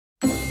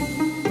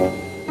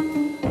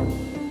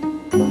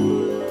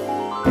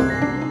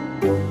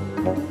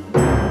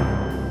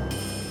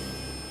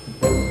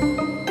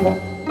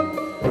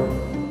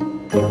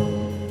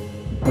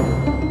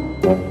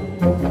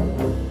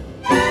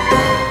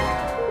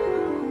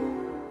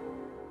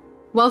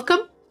Welcome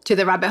to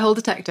The Rabbit Hole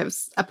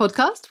Detectives, a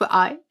podcast where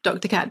I,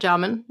 Dr. Kat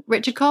Jarman,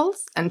 Richard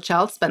Coles, and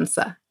Charles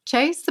Spencer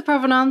chase the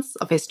provenance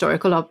of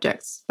historical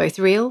objects, both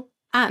real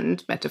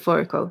and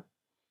metaphorical.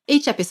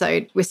 Each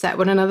episode, we set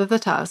one another the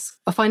task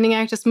of finding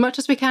out as much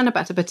as we can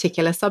about a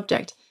particular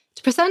subject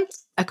to present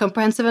a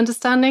comprehensive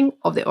understanding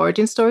of the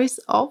origin stories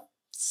of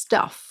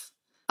stuff.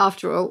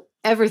 After all,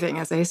 everything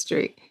has a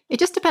history. It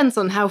just depends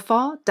on how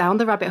far down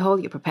the rabbit hole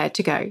you're prepared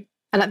to go.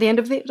 And at the end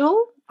of it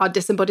all, our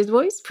disembodied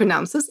voice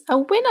pronounces a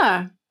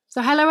winner.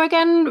 So hello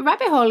again,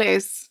 rabbit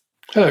holies.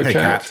 Hello,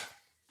 Kat.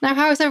 Now,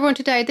 how is everyone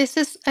today? This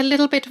is a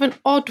little bit of an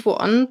odd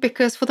one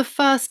because for the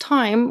first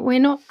time,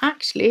 we're not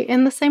actually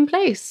in the same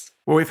place.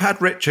 Well, we've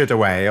had Richard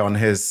away on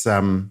his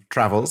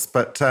travels,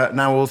 but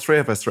now all three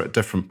of us are at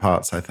different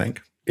parts, I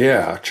think.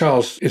 Yeah,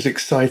 Charles is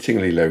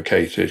excitingly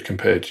located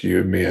compared to you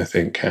and me, I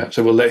think, Kat.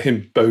 So we'll let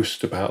him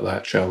boast about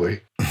that, shall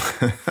we?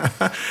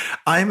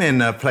 I'm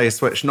in a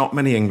place which not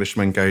many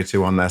Englishmen go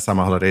to on their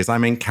summer holidays.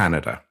 I'm in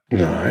Canada.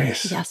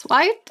 Nice. Yes, well,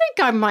 I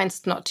think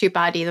mine's not too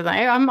bad either, though.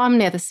 I'm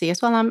near the sea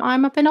as well.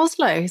 I'm up in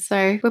Oslo,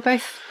 so we're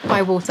both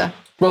by water.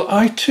 Well,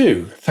 I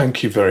too,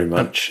 thank you very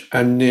much,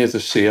 and near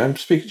the sea. I'm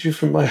speaking to you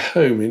from my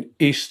home in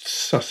East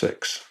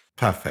Sussex.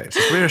 Perfect.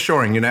 It's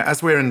reassuring,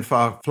 as we're in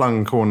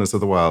far-flung corners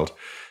of the world,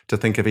 to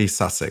think of East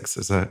Sussex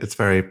it's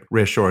very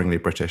reassuringly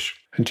British.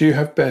 And do you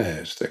have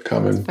bears that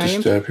come and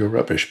disturb your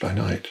rubbish by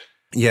night?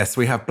 Yes,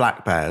 we have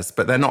black bears,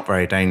 but they're not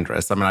very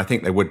dangerous. I mean, I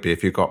think they would be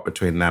if you got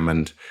between them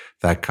and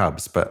their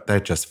cubs, but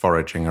they're just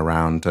foraging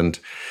around. And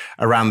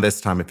around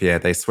this time of year,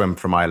 they swim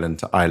from island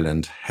to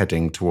island,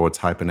 heading towards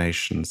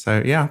hibernation.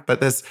 So, yeah, but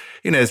there's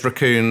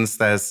raccoons,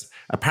 there's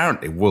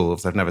apparently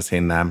wolves. I've never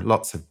seen them,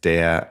 lots of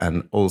deer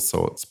and all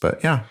sorts.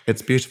 But yeah,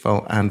 it's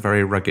beautiful and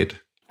very rugged.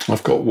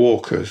 I've got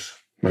walkers,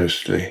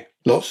 mostly.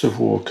 Lots of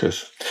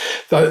walkers.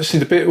 See,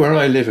 the bit where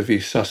I live of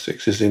East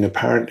Sussex is in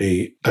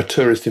apparently a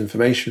tourist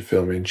information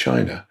film in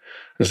China.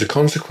 As a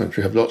consequence,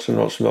 we have lots and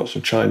lots and lots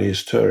of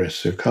Chinese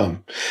tourists who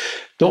come.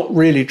 Not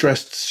really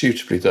dressed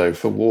suitably, though,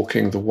 for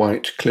walking the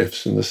White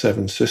Cliffs and the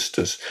Seven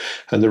Sisters.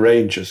 And the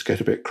rangers get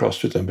a bit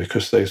cross with them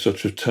because they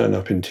sort of turn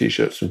up in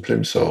T-shirts and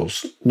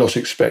plimsolls, not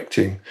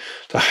expecting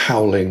the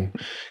howling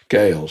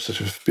gales that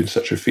have been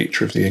such a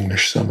feature of the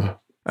English summer.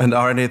 And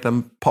are any of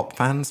them pop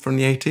fans from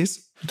the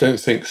 80s? I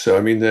don't think so.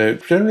 I mean, they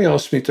generally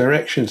ask me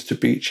directions to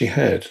Beachy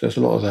Head. There's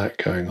a lot of that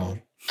going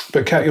on.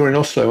 But Kat, you're in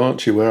Oslo,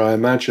 aren't you, where I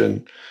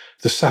imagine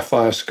the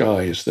sapphire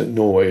skies that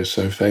Norway is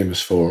so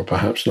famous for are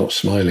perhaps not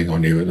smiling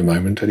on you at the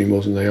moment any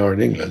more than they are in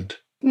England.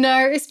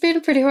 No, it's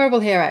been pretty horrible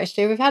here,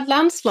 actually. We've had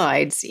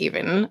landslides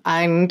even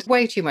and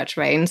way too much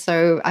rain.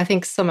 So I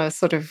think summer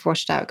sort of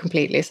washed out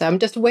completely. So I'm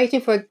just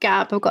waiting for a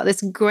gap. I've got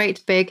this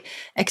great big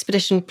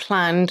expedition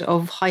planned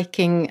of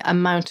hiking a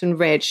mountain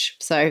ridge.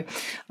 So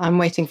I'm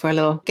waiting for a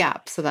little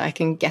gap so that I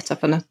can get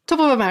up on the top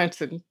of a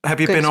mountain.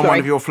 Have you been on one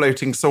of your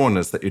floating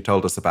saunas that you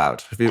told us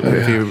about? Have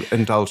you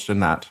indulged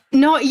in that?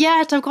 Not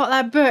yet. I've got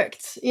that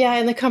booked,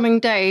 in the coming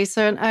days.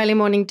 So an early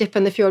morning dip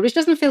in the fjord, which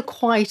doesn't feel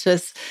quite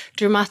as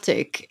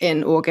dramatic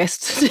in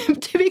August,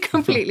 to be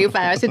completely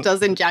fair, as it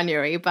does in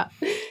January, but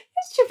it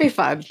should be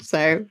fun.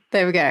 So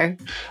there we go.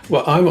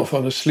 Well, I'm off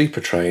on a sleeper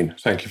train,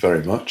 thank you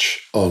very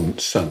much, on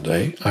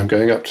Sunday. I'm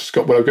going up to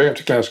Scotland. Well, I'm going up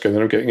to Glasgow, and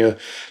then I'm getting a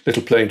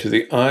little plane to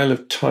the Isle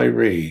of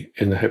Tiree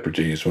in the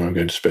Hebrides, where I'm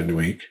going to spend a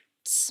week.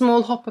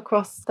 Small hop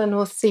across the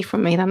North Sea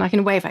from me, then I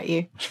can wave at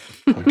you.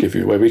 I'll give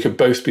you away. We could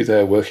both be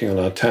there working on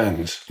our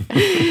tans.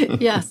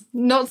 Yes,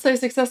 not so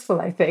successful,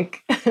 I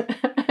think.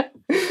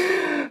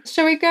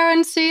 Shall we go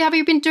and see? Have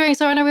you been doing?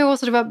 So I know we're all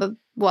sort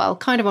of,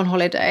 kind of on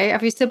holiday.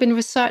 Have you still been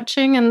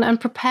researching and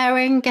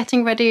preparing,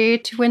 getting ready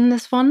to win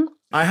this one?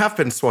 I have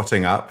been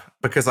swatting up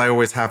because I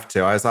always have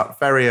to. I was up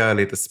very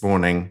early this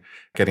morning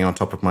getting on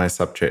top of my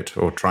subject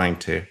or trying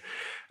to.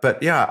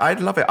 But yeah, I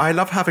love it. I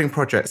love having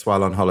projects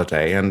while on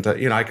holiday. And,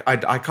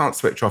 I can't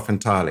switch off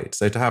entirely.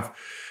 So to have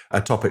a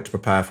topic to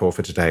prepare for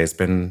today has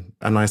been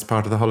a nice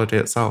part of the holiday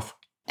itself.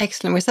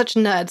 Excellent. We're such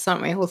nerds,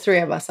 aren't we? All three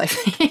of us, I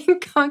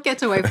think. Can't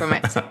get away from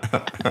it.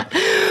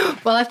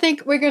 Well, I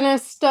think we're going to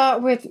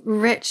start with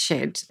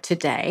Richard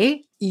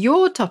today.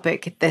 Your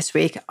topic this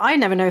week, I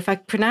never know if I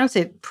pronounce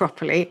it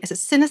properly. Is it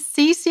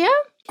synesthesia?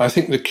 I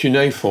think the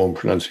cuneiform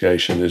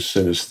pronunciation is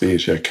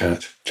synesthesia,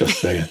 Kat. Just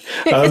saying.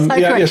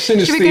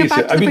 Synesthesia. Should we go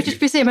back to the British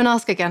Museum and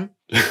ask again?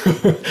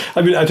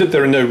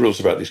 There are no rules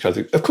about these kinds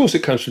of things. Of course,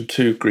 it comes from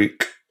two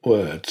Greek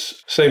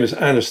words. Same as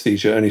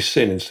anesthesia, only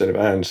sin instead of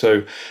an.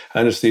 So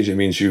anesthesia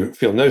means you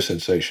feel no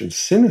sensations.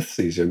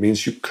 Synesthesia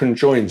means you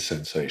conjoin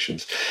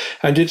sensations.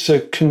 And it's a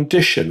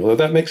condition, although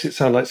that makes it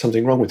sound like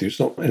something wrong with you. It's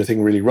not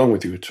anything really wrong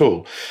with you at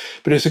all.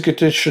 But it's a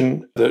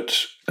condition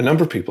that a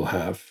number of people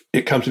have.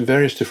 It comes in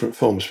various different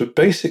forms, but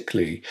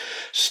basically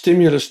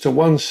stimulus to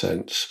one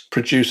sense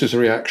produces a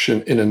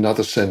reaction in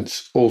another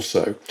sense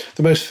also.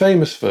 The most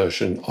famous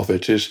version of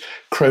it is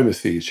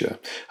chromathesia,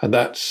 and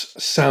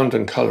that's sound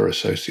and colour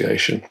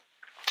association.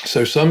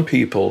 So some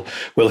people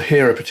will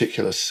hear a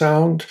particular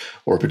sound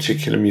or a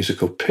particular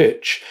musical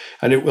pitch,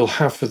 and it will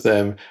have for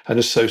them an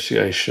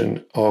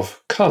association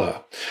of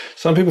colour.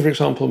 Some people, for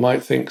example,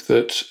 might think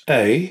that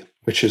A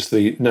which is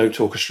the note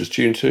orchestra's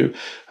tuned to,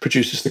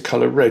 produces the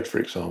colour red, for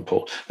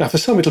example. Now, for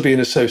some, it'll be an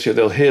associate.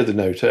 They'll hear the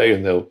note A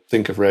and they'll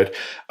think of red.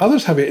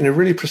 Others have it in a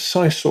really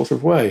precise sort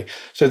of way.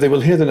 So they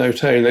will hear the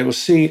note A and they will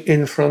see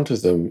in front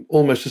of them,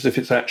 almost as if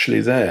it's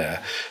actually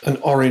there, an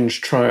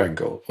orange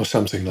triangle or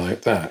something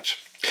like that.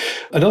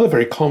 Another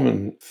very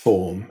common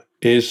form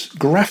is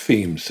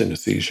grapheme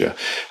synesthesia.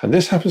 And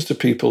this happens to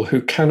people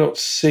who cannot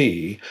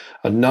see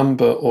a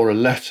number or a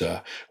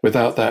letter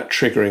without that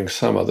triggering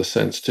some other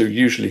sense to,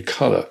 usually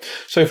colour.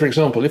 So, for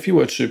example, if you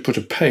were to put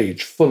a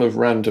page full of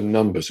random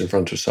numbers in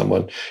front of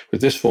someone with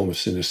this form of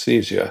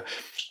synesthesia,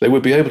 they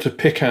would be able to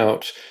pick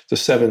out the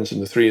 7s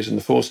and the 3s and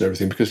the 4s and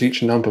everything because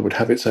each number would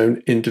have its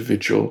own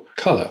individual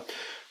colour.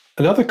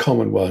 Another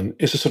common one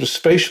is a sort of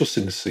spatial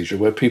synesthesia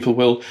where people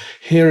will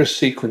hear a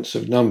sequence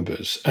of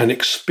numbers and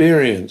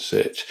experience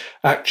it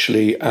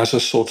actually as a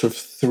sort of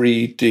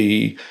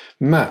 3D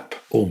map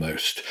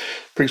almost.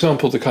 For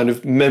example, the kind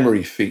of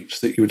memory feats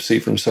that you would see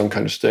from some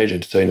kind of stage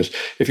entertainers.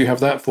 If you have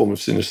that form of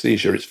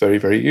synesthesia, it's very,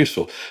 very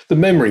useful. The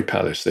memory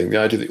palace thing, the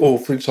idea that, or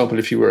for example,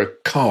 if you were a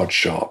card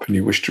sharp and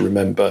you wish to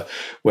remember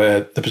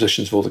where the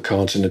positions of all the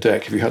cards in a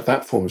deck, if you had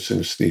that form of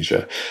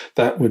synesthesia,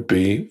 that would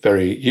be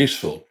very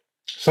useful.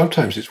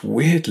 Sometimes it's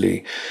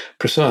weirdly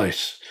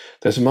precise.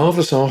 There's a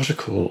marvellous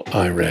article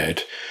I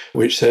read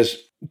which says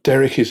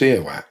Derek is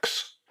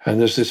earwax. And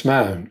there's this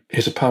man,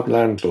 he's a pub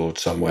landlord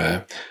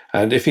somewhere,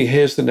 and if he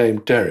hears the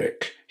name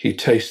Derek, he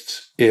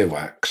tastes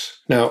earwax.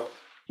 Now,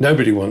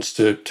 nobody wants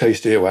to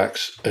taste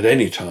earwax at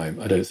any time,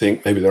 I don't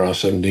think. Maybe there are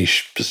some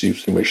niche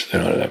pursuits in which, I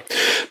don't know.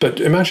 But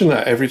imagine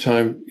that every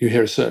time you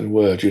hear a certain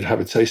word, you'd have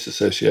a taste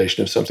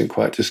association of something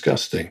quite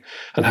disgusting.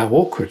 And how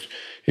awkward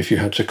if you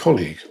had a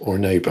colleague or a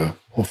neighbour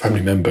or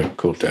family member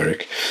called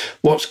Derek.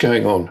 What's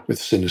going on with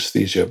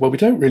synesthesia? Well, we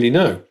don't really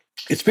know.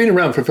 It's been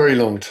around for a very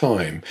long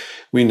time.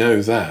 We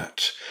know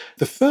that.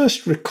 The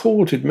first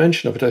recorded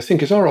mention of it, I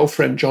think, is our old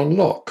friend John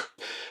Locke.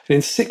 And in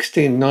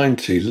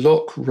 1690,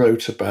 Locke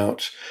wrote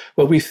about,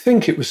 well, we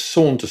think it was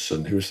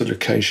Saunderson, who was the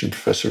Lucasian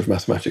professor of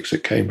mathematics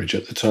at Cambridge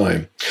at the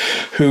time,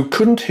 who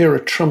couldn't hear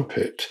a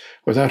trumpet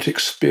without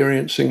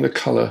experiencing the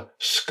colour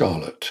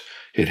scarlet.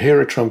 He'd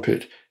hear a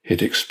trumpet,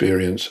 he'd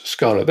experience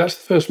scarlet. That's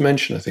the first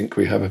mention, I think,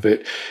 we have of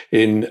it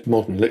in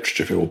modern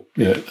literature, or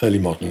early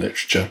modern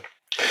literature.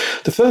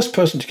 The first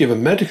person to give a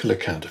medical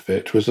account of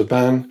it was a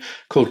man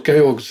called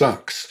Georg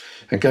Sachs.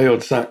 And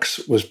Georg Sachs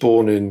was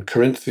born in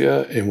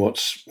Carinthia, in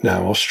what's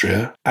now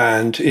Austria.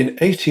 And in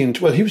he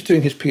was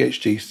doing his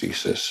PhD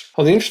thesis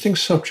on the interesting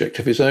subject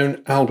of his own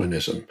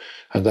albinism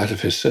and that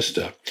of his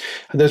sister.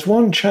 And there's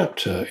one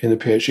chapter in the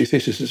PhD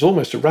thesis, it's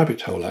almost a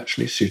rabbit hole,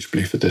 actually,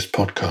 suitably for this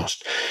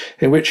podcast,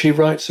 in which he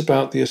writes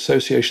about the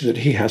association that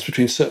he has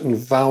between certain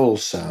vowel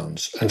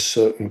sounds and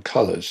certain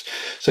colours.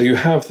 So you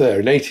have there,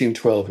 in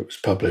 1812 it was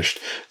published,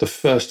 the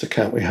first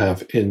account we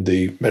have in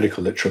the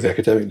medical literature, the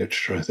academic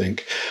literature, I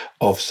think,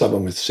 of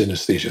someone with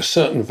synesthesia.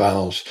 Certain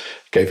vowels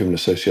gave him an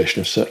association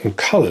of certain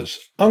colours.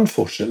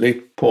 Unfortunately,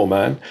 poor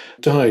man,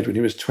 died when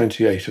he was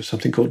 28 of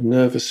something called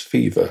nervous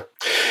fever.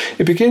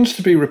 It begins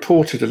to be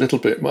reported a little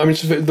bit. I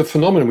mean, the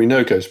phenomenon we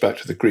know goes back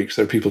to the Greeks.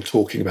 There are people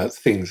talking about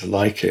things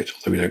like it,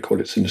 although we don't call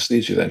it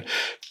synesthesia then.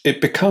 It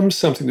becomes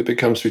something that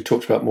becomes to be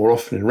talked about more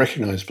often in a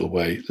recognisable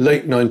way,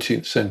 late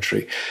 19th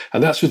century.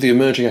 And that's with the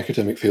emerging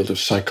academic field of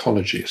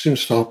psychology. As soon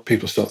as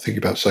people start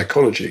thinking about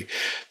psychology,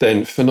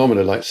 then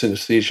phenomena like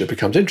synesthesia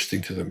becomes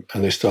interesting to them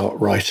and they start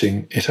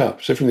writing it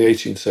up. So from the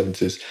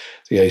 1870s,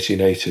 the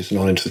 1880s and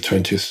on into the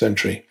 20th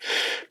century.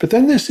 But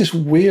then there's this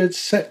weird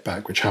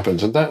setback which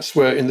happens, and that's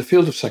where in the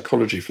field of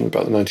psychology from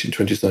about the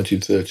 1920s,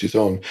 1930s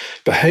on,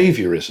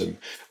 behaviorism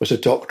was a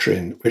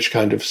doctrine which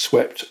kind of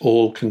swept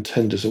all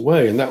contenders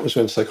away. And that was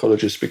when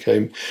psychologists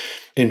became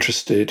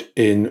interested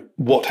in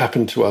what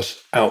happened to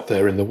us out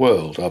there in the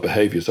world, our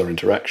behaviours, our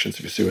interactions,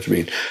 if you see what I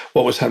mean.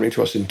 What was happening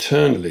to us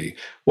internally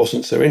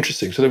wasn't so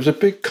interesting. So there was a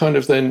big kind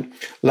of then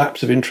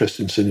lapse of interest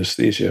in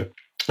synesthesia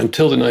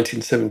until the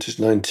 1970s,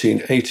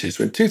 1980s,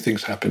 when two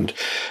things happened.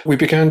 We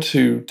began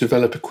to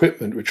develop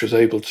equipment which was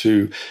able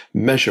to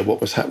measure what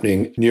was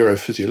happening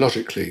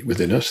neurophysiologically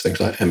within us, things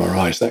like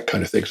MRIs, that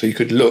kind of thing. So you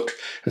could look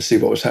and see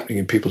what was happening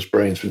in people's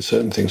brains when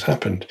certain things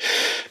happened.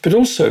 But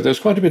also there was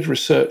quite a bit of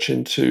research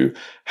into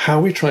how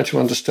we try to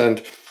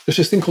understand, there's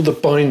this thing called the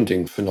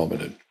binding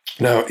phenomenon.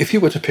 Now, if you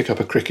were to pick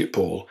up a cricket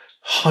ball,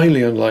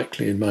 highly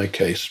unlikely in my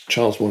case,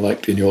 Charles, more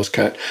likely in yours,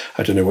 Kat.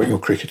 I don't know what your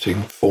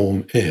cricketing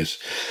form is.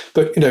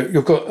 But,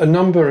 you've got a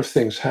number of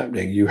things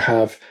happening. You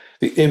have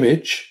the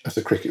image of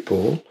the cricket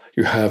ball.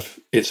 You have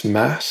its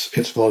mass,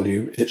 its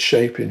volume, its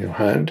shape in your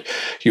hand.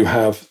 You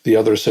have the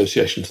other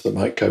associations that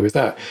might go with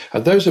that.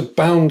 And those are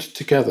bound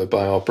together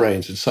by our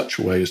brains in such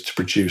a way as to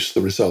produce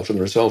the result. And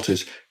the result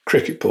is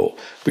cricket ball.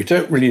 We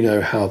don't really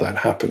know how that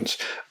happens.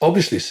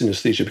 Obviously,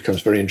 synesthesia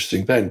becomes very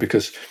interesting then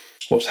because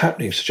what's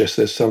happening suggests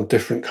there's some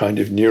different kind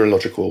of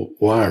neurological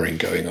wiring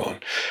going on.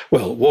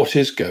 Well, what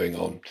is going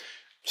on?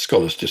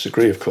 Scholars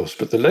disagree, of course,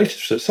 but the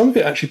latest research, some of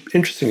it actually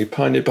interestingly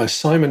pioneered by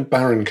Simon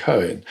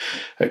Baron-Cohen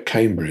at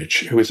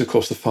Cambridge, who is, of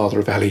course, the father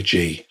of Ali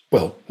G.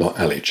 Well, not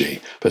Ali G,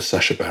 but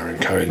Sacha Baron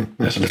Cohen.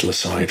 There's a little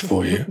aside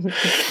for you.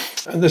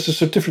 And there's a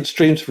sort of different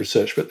streams of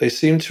research, but they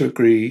seem to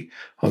agree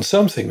on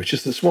something, which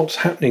is that what's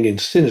happening in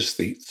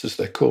synesthetes, as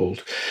they're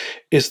called,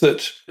 is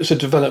that it's a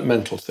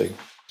developmental thing.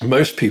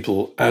 Most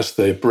people, as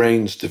their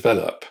brains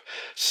develop,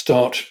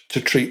 start to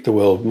treat the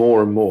world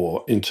more and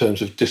more in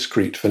terms of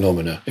discrete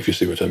phenomena, if you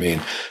see what I mean.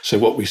 So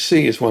what we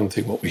see is one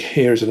thing, what we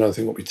hear is another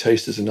thing, what we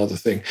taste is another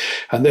thing.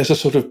 And there's a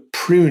sort of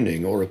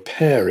pruning or a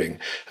pairing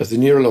of the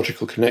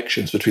neurological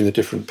connections between the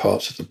different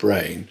parts of the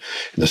brain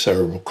in the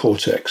cerebral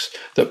cortex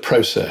that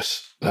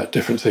process that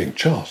different thing.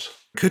 Charles?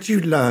 Could you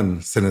learn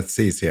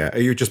synesthesia?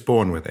 Are you just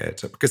born with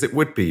it? Because it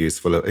would be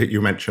useful.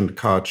 You mentioned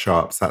card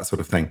sharps, that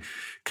sort of thing.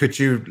 Could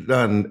you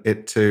learn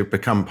it to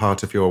become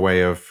part of your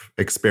way of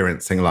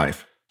experiencing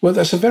life? Well,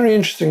 that's a very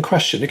interesting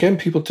question. Again,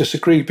 people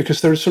disagree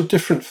because there are sort of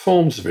different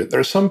forms of it. There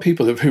are some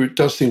people who it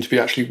does seem to be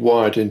actually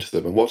wired into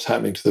them, and what's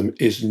happening to them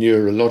is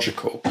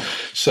neurological.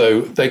 So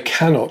they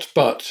cannot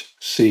but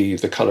see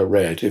the colour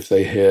red if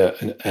they hear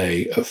an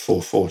A at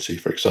 4:40,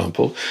 for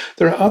example.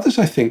 There are others,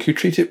 I think, who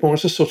treat it more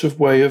as a sort of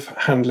way of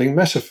handling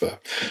metaphor.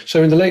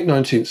 So in the late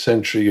 19th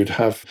century, you'd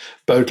have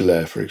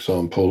Baudelaire, for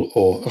example,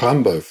 or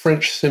Rimbaud,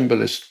 French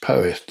symbolist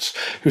poets,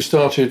 who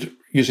started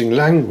using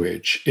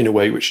language in a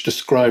way which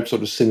describes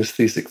sort of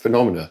synesthetic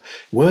phenomena.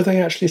 Were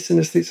they actually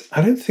synesthetes?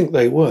 I don't think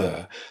they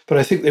were, but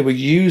I think they were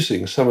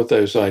using some of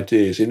those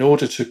ideas in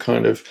order to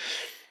kind of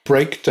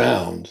break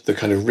down the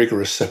kind of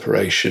rigorous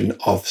separation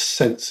of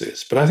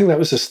senses. But I think that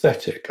was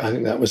aesthetic. I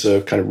think that was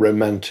a kind of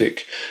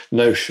romantic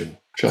notion.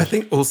 I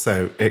think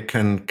also it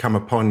can come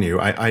upon you.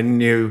 I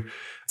knew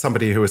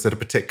somebody who was at a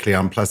particularly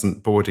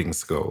unpleasant boarding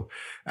school,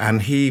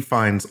 and he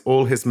finds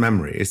all his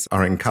memories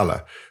are in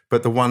colour,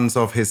 but the ones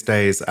of his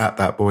days at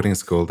that boarding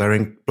school, they're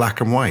in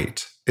black and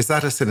white. Is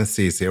that a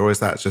synesthesia, or is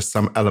that just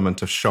some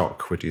element of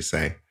shock, would you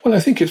say? Well, I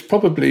think it's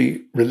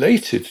probably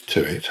related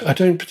to it. I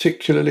don't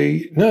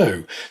particularly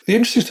know. The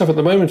interesting stuff at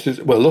the moment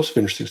is, well, lots of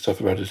interesting stuff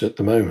about it at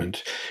the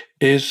moment,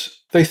 is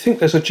they think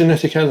there's a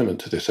genetic element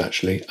to this,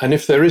 actually. And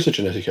if there is a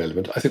genetic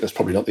element, I think that's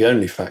probably not the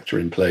only factor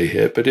in play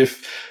here. But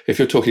if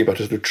you're talking about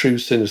a sort of true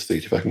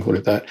synesthete, if I can call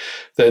it that,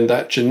 then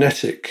that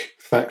genetic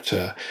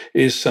factor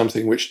is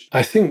something which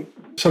I think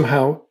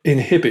somehow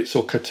inhibits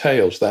or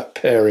curtails that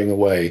paring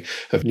away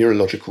of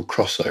neurological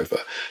crossover.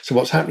 So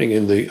what's happening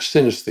in the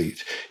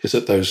synesthete is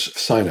that those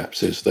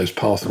synapses, those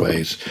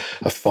pathways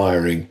are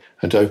firing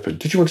and open.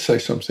 Did you want to say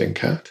something,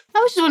 Kat? I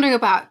was just wondering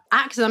about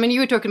accidents. I mean,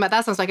 you were talking about,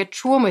 that sounds like a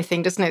trauma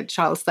thing, doesn't it,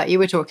 Charles, that you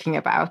were talking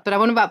about? But I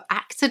wonder about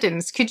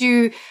accidents. Could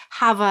you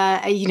have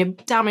a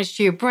damage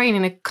to your brain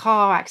in a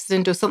car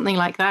accident or something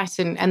like that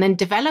and then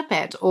develop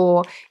it?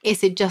 Or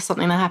is it just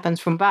something that happens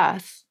from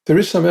birth? There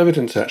is some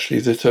evidence, actually,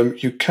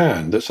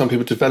 that some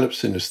people develop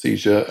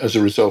synesthesia as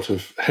a result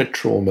of head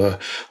trauma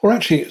or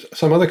actually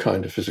some other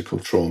kind of physical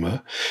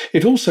trauma.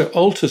 It also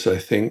alters, I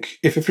think,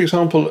 if, for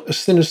example, a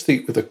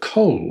synesthete with a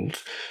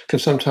cold can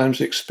sometimes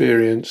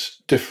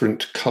experience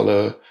different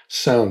colour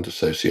sound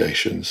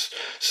associations.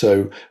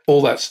 So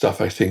all that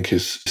stuff, I think,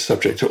 is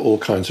subject to all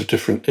kinds of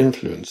different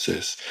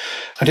influences.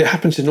 And it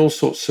happens in all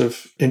sorts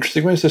of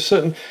interesting ways.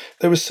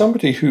 There was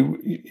somebody who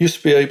used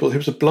to be able, he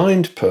was a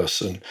blind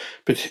person,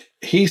 but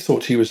he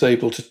thought he was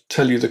able to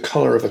tell you the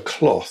colour of a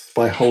cloth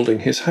by holding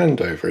his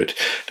hand over it.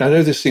 Now, I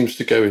know this seems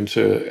to go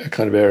into a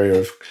kind of area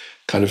of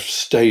kind of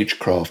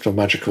stagecraft or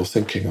magical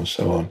thinking or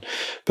so on.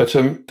 But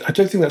I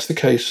don't think that's the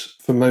case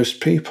for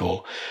most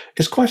people.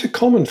 It's quite a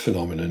common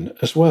phenomenon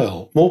as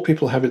well. More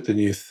people have it than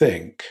you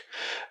think.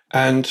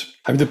 And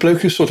I mean, the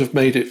bloke who sort of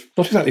made it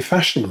not exactly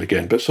fashionable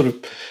again, but sort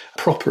of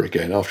proper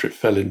again after it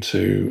fell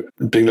into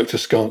being looked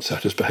askance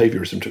at as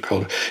behaviorism took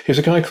hold. He's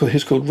a guy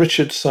called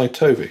Richard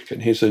Sajtovic,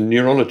 and he's a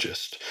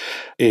neurologist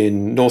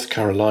in North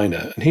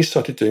Carolina. And he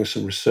started doing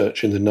some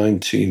research in the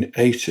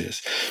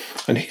 1980s.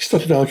 And he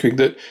started arguing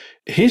that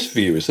his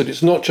view is that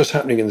it's not just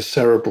happening in the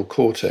cerebral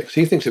cortex.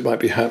 He thinks it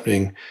might be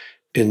happening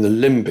in the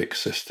limbic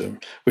system,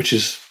 which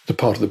is the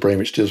part of the brain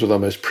which deals with our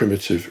most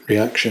primitive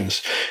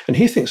reactions. And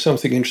he thinks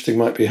something interesting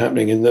might be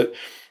happening in that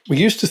we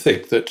used to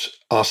think that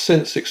our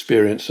sense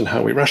experience and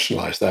how we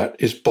rationalize that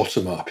is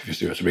bottom up, if you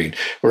see what I mean.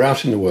 We're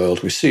out in the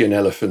world, we see an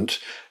elephant,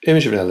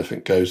 image of an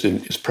elephant goes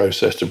in, is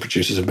processed and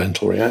produces a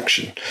mental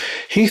reaction.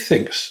 He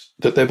thinks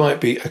that there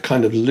might be a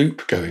kind of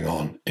loop going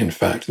on, in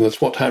fact, and that's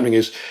what's happening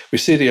is we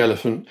see the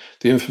elephant,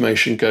 the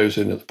information goes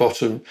in at the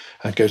bottom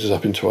and goes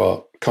up into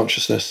our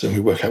consciousness and we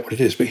work out what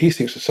it is. But he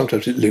thinks that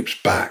sometimes it loops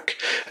back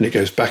and it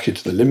goes back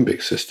into the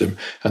limbic system,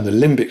 and the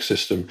limbic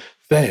system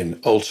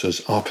then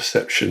alters our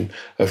perception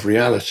of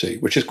reality,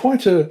 which is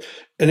quite an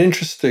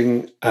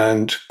interesting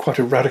and quite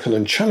a radical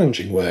and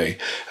challenging way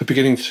of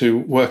beginning to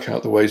work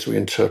out the ways we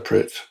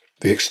interpret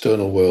the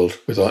external world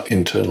with our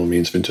internal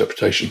means of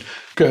interpretation.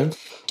 Go ahead.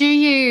 Do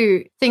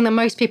you think that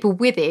most people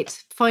with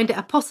it find it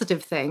a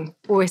positive thing,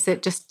 or is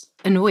it just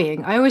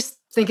annoying? I always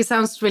think it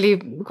sounds really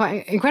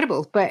quite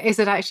incredible, but is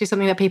it actually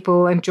something that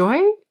people enjoy?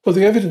 Well,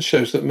 the evidence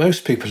shows that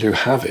most people who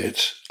have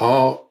it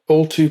are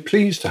all too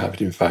pleased to have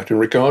it, in fact, and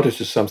regard it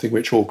as something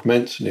which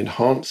augments and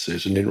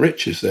enhances and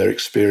enriches their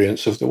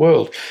experience of the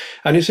world.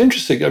 And it's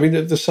interesting, I mean,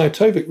 the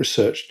Cytovic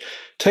research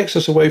takes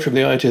us away from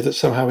the idea that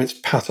somehow it's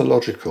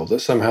pathological, that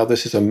somehow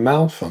this is a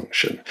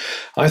malfunction.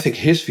 I think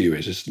his view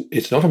is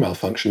it's not a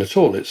malfunction at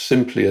all. It's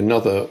simply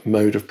another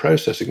mode of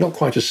processing, not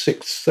quite a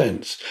sixth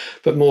sense,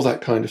 but more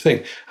that kind of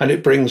thing. And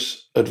it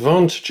brings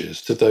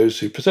advantages to those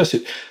who possess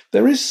it.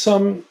 There is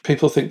some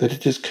people think that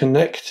it is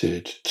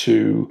connected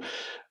to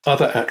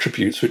other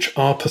attributes which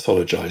are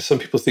pathologized. Some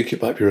people think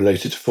it might be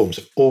related to forms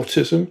of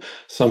autism.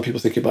 Some people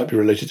think it might be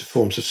related to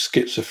forms of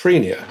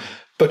schizophrenia.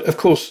 But of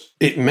course,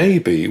 it may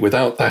be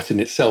without that in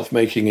itself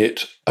making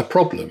it a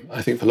problem.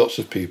 I think for lots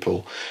of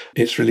people,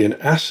 it's really an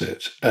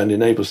asset and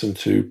enables them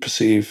to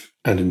perceive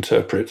and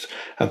interpret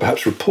and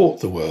perhaps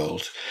report the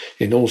world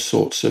in all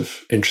sorts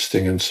of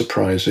interesting and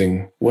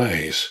surprising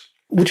ways.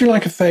 Would you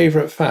like a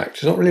favourite fact?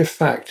 It's not really a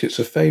fact, it's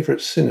a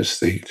favourite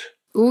synesthete.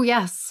 Oh,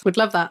 yes. Would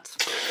love that.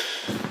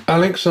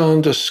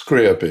 Alexander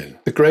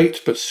Scriabin, the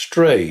great but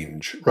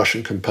strange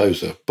Russian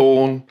composer,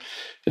 born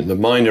in the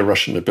minor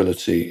Russian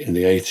nobility in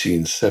the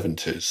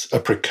 1870s, a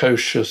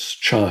precocious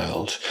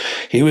child.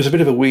 He was a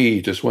bit of a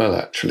weed as well,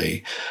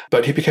 actually,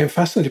 but he became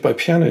fascinated by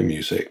piano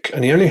music,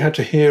 and he only had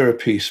to hear a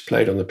piece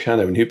played on the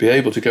piano, and he'd be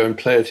able to go and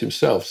play it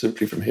himself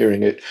simply from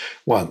hearing it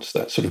once,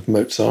 that sort of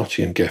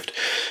Mozartian gift.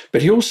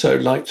 But he also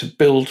liked to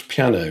build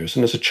pianos,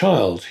 and as a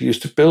child, he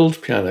used to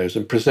build pianos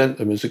and present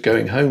them as a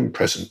going-home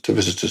present to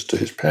visitors to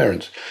his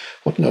parents.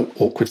 What an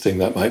awkward thing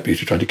that might be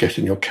to try to get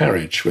in your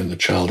carriage when the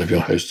child of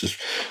your host has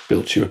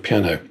built you a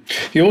piano.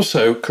 He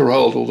also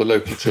choraled all the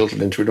local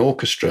children into an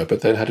orchestra,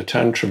 but then had a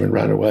tantrum and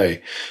ran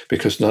away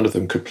because none of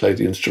them could play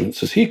the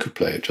instruments as he could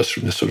play it, just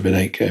from this sort of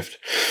innate gift.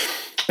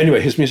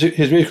 Anyway, his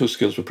musical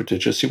skills were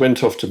prodigious. He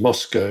went off to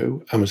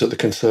Moscow and was at the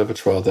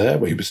conservatoire there,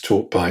 where he was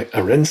taught by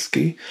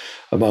Arensky,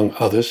 among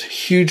others.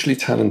 Hugely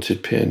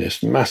talented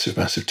pianist, massive,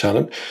 massive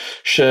talent.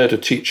 Shared a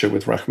teacher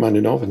with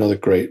Rachmaninoff, another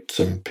great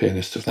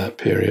pianist of that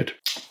period.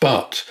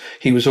 But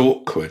he was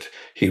awkward.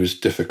 He was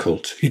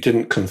difficult. He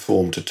didn't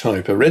conform to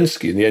type.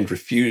 Arensky, in the end,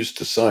 refused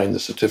to sign the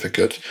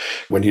certificate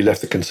when he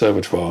left the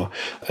conservatoire,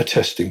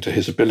 attesting to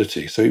his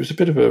ability. So he was a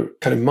bit of a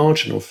kind of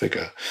marginal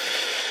figure.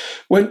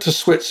 Went to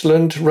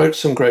Switzerland, wrote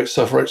some great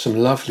stuff, wrote some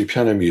lovely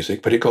piano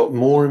music, but it got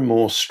more and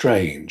more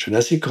strange. And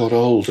as he got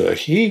older,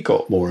 he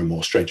got more and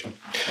more strange.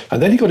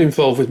 And then he got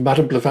involved with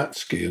Madame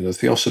Blavatsky and the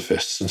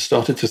Theosophists and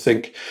started to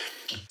think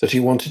that he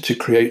wanted to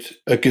create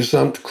a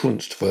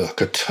Gesamtkunstwerk,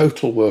 a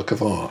total work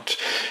of art.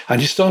 And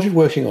he started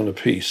working on a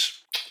piece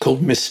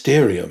called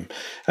Mysterium.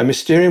 And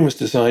Mysterium was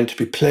designed to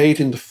be played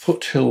in the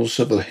foothills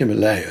of the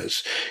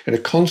Himalayas in a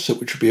concert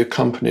which would be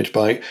accompanied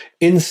by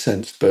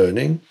incense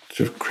burning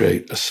to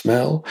create a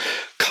smell,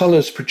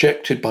 colours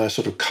projected by a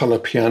sort of colour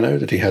piano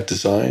that he had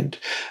designed,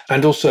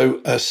 and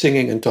also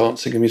singing and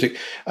dancing and music,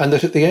 and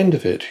that at the end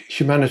of it,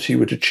 humanity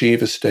would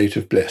achieve a state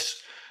of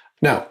bliss.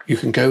 Now, you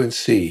can go and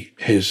see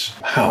his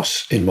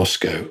house in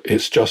Moscow.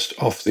 It's just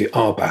off the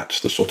Arbat,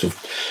 the sort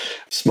of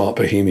smart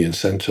bohemian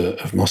centre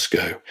of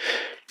Moscow.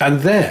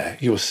 And there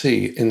you'll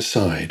see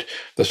inside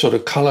the sort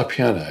of colour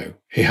piano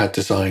he had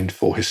designed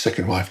for his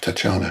second wife,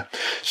 Tatiana.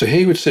 So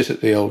he would sit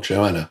at the old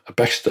Joanna, a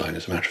Bechstein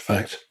as a matter of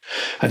fact,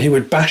 and he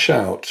would bash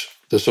out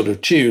the sort of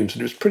tunes,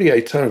 and it was pretty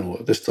atonal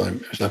at this time,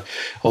 it was like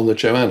on the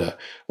Joanna,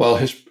 while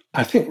his,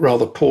 I think,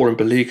 rather poor and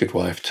beleaguered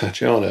wife,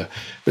 Tatiana,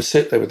 would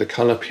sit there with the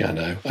colour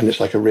piano, and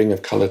it's like a ring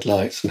of coloured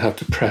lights, and have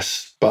to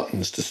press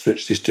buttons to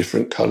switch these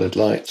different coloured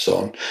lights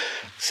on.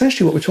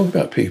 Essentially what we're talking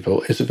about,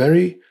 people, is a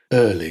very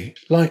early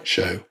light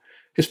show.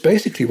 It's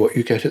basically what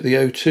you get at the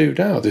O2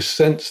 now, this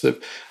sense that,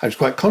 and it's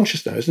quite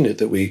conscious now, isn't it,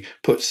 that we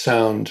put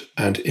sound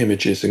and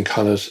images and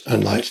colours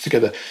and lights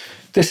together.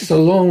 This is a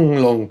long,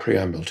 long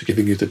preamble to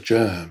giving you the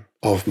germ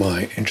of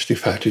my interesting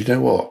fact. You know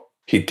what?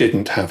 He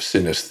didn't have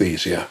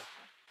synesthesia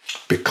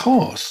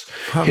because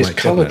his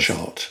colour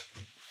chart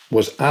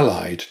was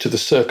allied to the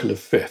circle of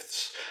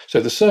fifths. So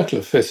the circle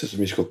of fifths is a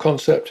musical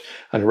concept,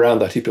 and around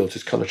that he built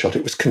his colour chart.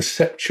 It was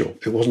conceptual.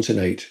 It wasn't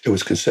innate. It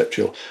was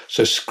conceptual.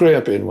 So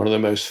Scriabin, one of the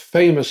most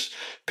famous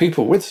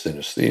people with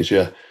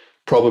synesthesia,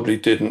 probably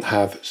didn't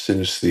have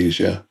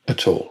synesthesia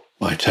at all.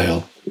 My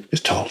tale is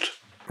told.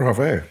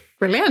 Bravo.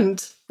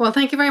 Brilliant. Well,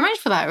 thank you very much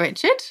for that,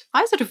 Richard.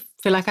 I sort of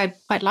feel like I'd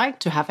quite like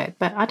to have it,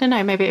 but I don't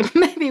know, maybe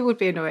it would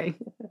be annoying.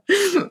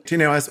 Do you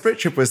know, as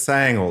Richard was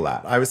saying all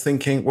that, I was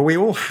thinking, well, we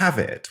all have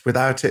it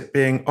without it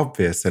being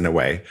obvious in a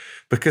way,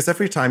 because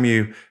every time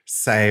you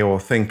say or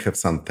think of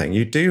something,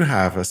 you do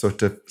have a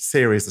sort of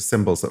series of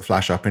symbols that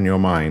flash up in your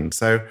mind.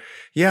 So,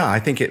 yeah, I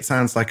think it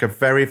sounds like a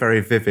very,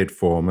 very vivid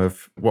form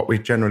of what we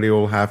generally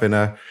all have in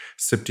a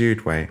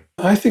subdued way.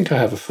 I think I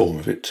have a form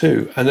of it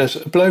too. And there's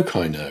a bloke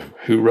I know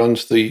who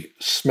runs the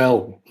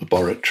smell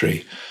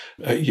laboratory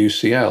at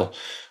UCL,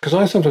 because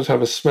I sometimes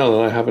have a smell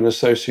and I have an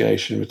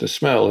association with the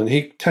smell. And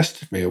he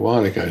tested me a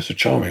while ago. He's a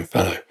charming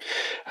fellow.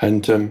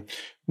 And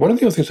One of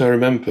the other things I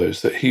remember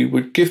is that he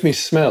would give me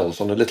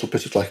smells on a little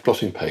bit of like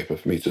blotting paper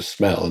for me to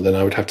smell, and then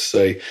I would have to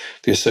say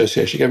the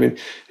association he gave me. And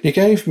he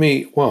gave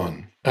me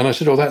one, and I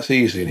said, "Oh, that's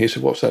easy." And he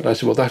said, "What's that?" And I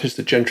said, "Well, that is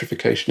the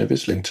gentrification of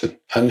Islington."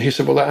 And he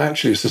said, "Well, that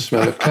actually is the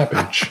smell of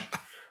cabbage."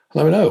 And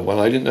I went, "Oh, well,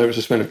 I didn't know it was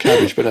the smell of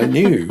cabbage, but I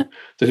knew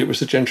that it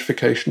was the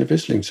gentrification of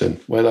Islington.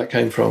 Where that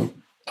came from,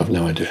 I've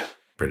no idea."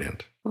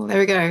 Brilliant. Well, there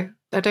we go.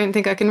 I don't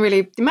think I can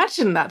really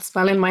imagine that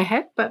smell in my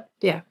head, but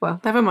yeah,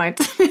 well, never mind.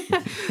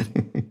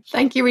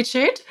 Thank you,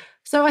 Richard.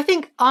 So I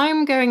think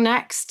I'm going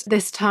next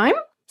this time.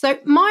 So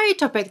my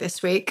topic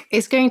this week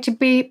is going to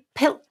be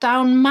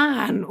Piltdown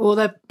Man, or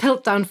the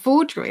Piltdown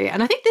Forgery.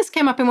 And I think this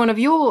came up in one of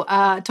your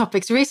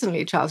topics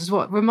recently, Charles, is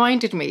what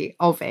reminded me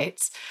of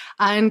it.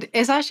 And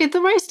it's actually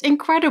the most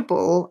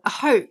incredible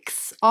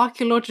hoax,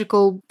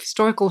 archaeological,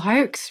 historical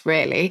hoax,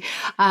 really.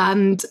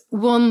 And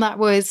one that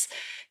was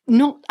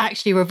not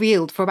actually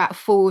revealed for about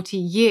 40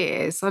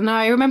 years. And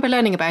I remember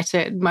learning about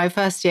it my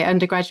first year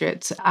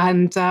undergraduate,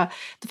 and the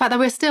fact that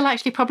we're still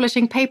actually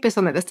publishing papers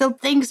on it. There's still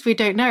things we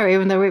don't know,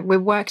 even though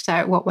we've worked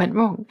out what went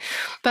wrong.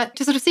 But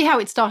to sort of see how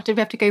it started, we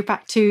have to go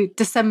back to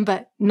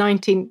December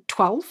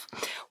 1912,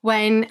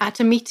 when at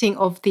a meeting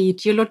of the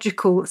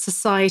Geological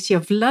Society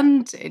of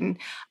London,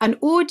 an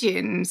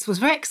audience was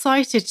very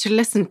excited to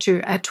listen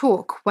to a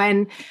talk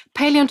when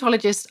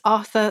paleontologist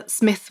Arthur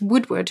Smith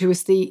Woodward, who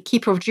was the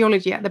keeper of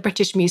geology at the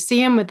British Museum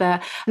with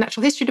the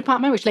Natural History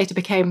Department, which later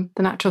became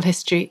the Natural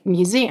History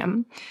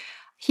Museum,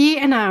 he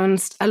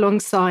announced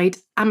alongside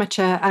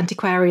amateur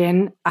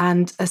antiquarian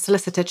and a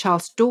solicitor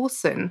Charles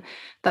Dawson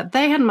that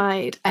they had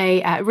made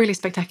a really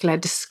spectacular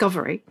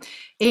discovery.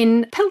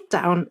 In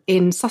Piltdown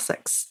in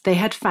Sussex, they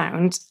had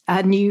found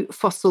a new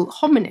fossil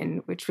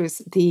hominin, which was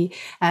the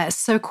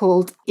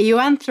so-called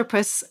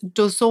Eoanthropus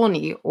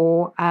dawsoni,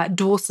 or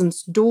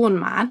Dawson's Dawn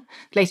Man,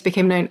 later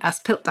became known as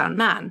Piltdown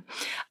Man.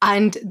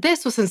 And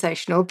this was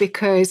sensational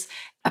because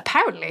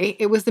apparently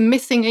it was the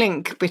missing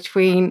link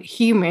between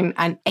human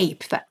and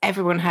ape that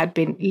everyone had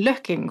been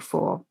looking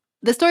for.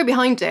 The story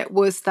behind it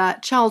was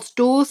that Charles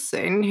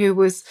Dawson, who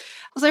was,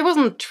 so he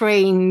wasn't a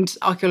trained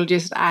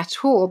archaeologist at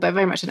all, but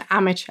very much an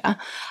amateur,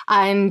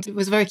 and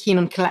was very keen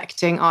on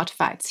collecting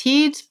artifacts.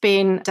 He'd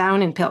been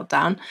down in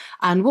Piltdown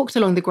and walked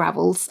along the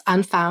gravels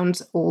and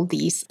found all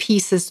these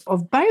pieces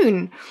of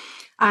bone.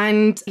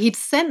 And he'd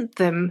sent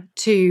them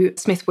to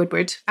Smith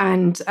Woodward,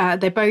 and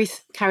they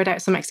both carried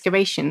out some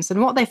excavations. And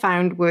what they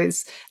found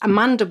was a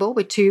mandible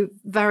with two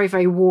very,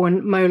 very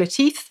worn molar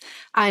teeth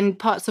and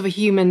parts of a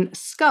human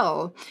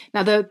skull.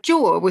 Now, the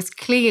jaw was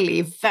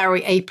clearly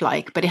very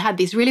ape-like, but it had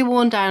these really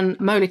worn-down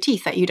molar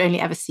teeth that you'd only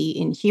ever see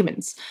in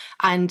humans.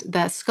 And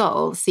their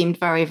skull seemed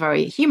very,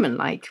 very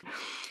human-like.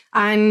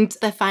 And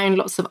they found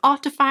lots of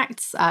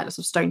artifacts, lots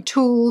of stone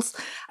tools,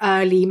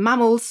 early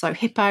mammals, so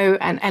hippo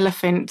and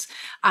elephant.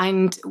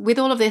 And with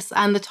all of this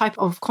and the type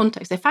of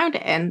context they found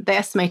it in, they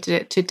estimated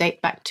it to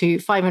date back to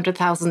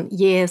 500,000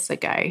 years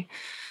ago.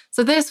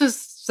 So this was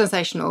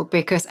sensational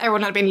because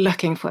everyone had been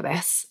looking for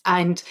this.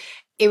 And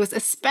it was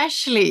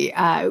especially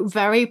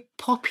very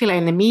popular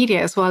in the media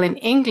as well in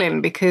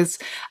England, because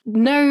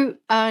no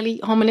early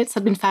hominids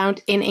had been found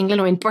in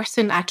England or in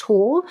Britain at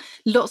all.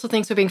 Lots of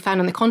things were being found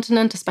on the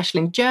continent,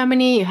 especially in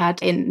Germany. You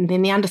had in the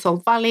Neanderthal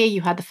Valley,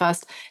 you had the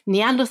first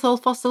Neanderthal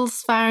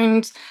fossils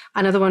found,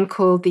 another one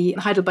called the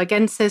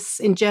Heidelbergensis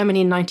in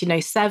Germany in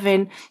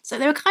 1907. So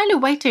they were kind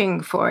of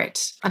waiting for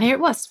it. And here it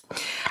was.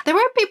 There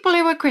were people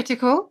who were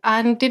critical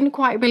and didn't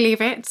quite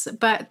believe it,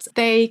 but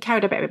they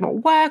carried a bit more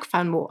work,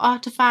 found more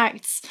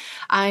artifacts,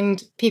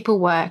 and people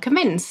were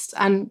convinced.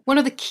 And one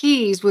of the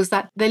keys was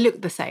that they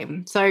looked the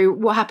same. So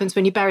what happens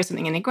when you bury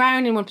something in the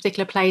ground in one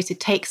particular place, it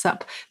takes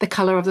up the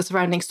colour of the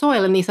surrounding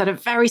soil, and these sort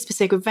of very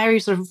specific,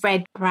 very sort of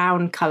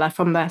red-brown colour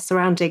from the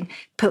surrounding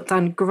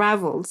Piltdown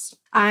gravels.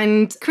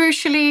 And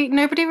crucially,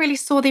 nobody really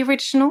saw the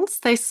originals.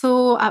 They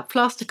saw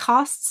plaster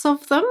casts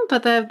of them,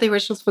 but the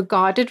originals were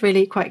guarded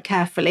really quite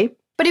carefully.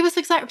 But it was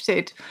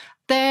accepted.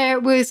 There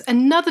was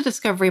another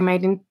discovery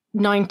made in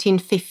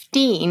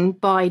 1915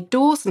 by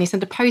Dawson. He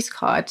sent a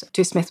postcard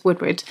to Smith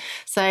Woodward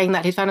saying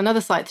that he'd found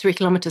another site 3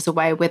 kilometres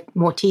away with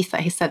more teeth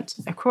that he sent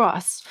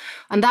across.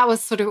 And that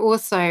was sort of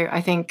also, I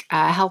think,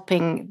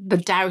 helping the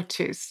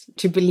doubters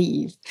to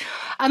believe.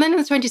 And then in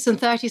the 20s and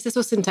 30s, this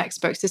was in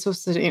textbooks. This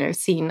was,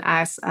 seen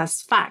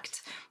as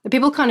fact. But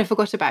people kind of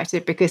forgot about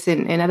it because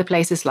in other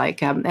places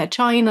like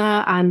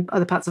China and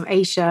other parts of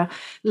Asia,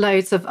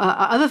 loads of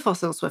other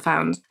fossils were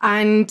found.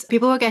 And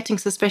people were getting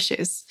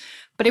suspicious.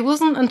 But it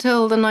wasn't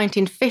until the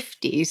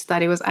 1950s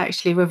that it was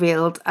actually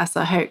revealed as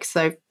a hoax.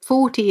 So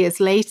 40 years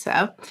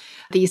later,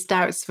 these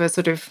doubts were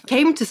sort of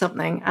came to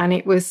something. And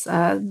it was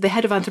the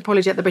head of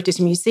anthropology at the British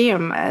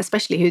Museum,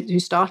 especially, who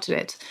started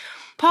it.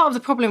 Part of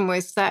the problem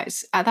was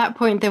that at that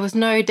point, there was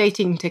no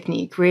dating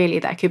technique really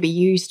that could be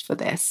used for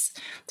this.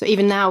 So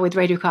even now with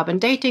radiocarbon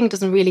dating, it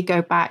doesn't really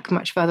go back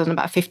much further than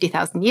about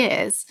 50,000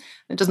 years.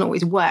 It doesn't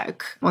always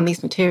work on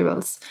these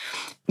materials.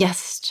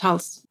 Yes,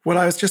 Charles. Well,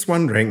 I was just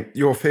wondering,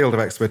 your field of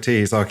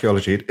expertise,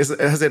 archaeology,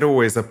 has it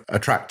always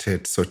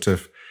attracted sort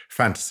of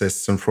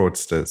fantasists and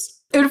fraudsters?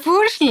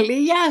 Unfortunately,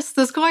 yes,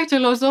 there's quite a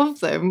lot of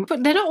them,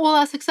 but they're not all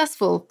as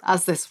successful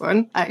as this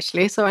one,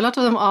 actually. So a lot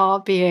of them are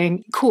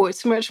being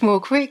caught much more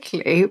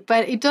quickly,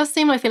 but it does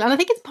seem like, and I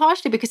think it's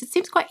partially because it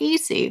seems quite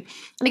easy.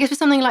 And I guess for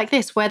something like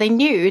this, where they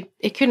knew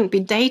it couldn't be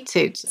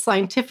dated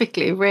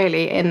scientifically,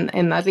 really, in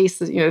at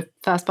least,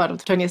 first part of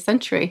the 20th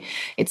century,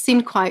 it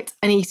seemed quite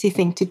an easy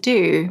thing to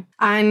do.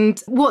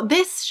 And what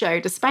this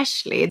showed,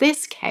 especially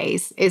this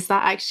case, is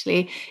that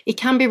actually it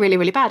can be really,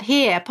 really bad.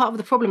 Here, part of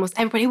the problem was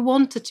everybody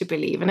wanted to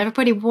believe and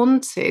everybody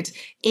wanted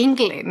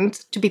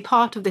England to be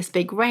part of this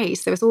big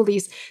race. There was all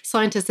these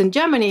scientists in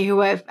Germany who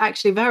were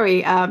actually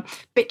very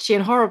bitchy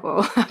and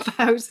horrible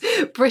about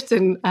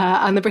Britain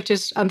and the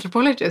British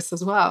anthropologists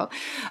as well.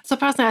 So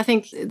personally, I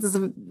think there's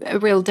a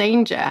real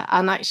danger.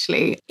 And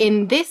actually,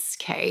 in this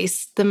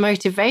case, the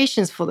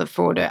motivations for the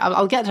fraud,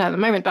 I'll get to that in a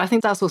moment, but I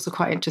think that's also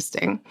quite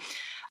interesting.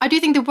 I do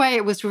think the way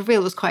it was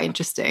revealed was quite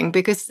interesting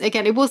because,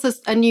 again, it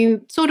was a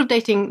new sort of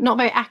dating, not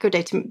very accurate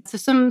dating. So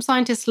some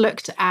scientists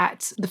looked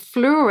at the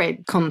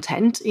fluoride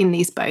content in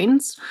these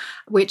bones,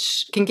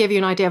 which can give you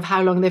an idea of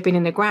how long they've been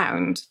in the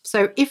ground.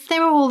 So if they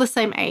were all the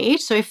same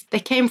age, so if they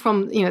came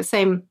from,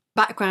 same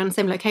background,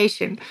 same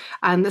location,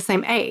 and the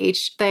same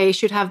age, they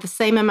should have the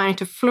same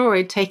amount of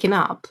fluoride taken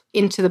up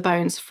into the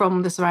bones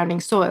from the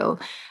surrounding soil.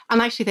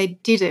 And actually they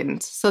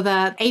didn't. So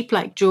the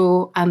ape-like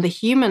jaw and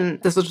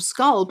the sort of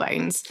skull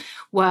bones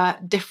were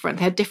different.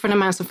 They had different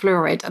amounts of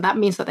fluoride, and that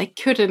means that they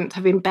couldn't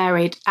have been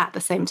buried at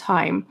the same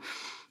time.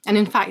 And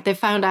in fact, they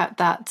found out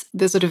that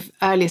the sort of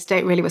earliest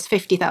date really was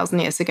 50,000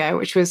 years ago,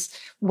 which was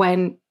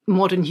when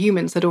modern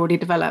humans had already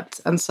developed.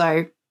 And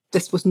so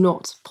this was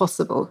not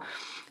possible.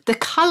 The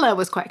colour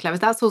was quite clever.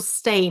 That's all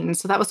stained.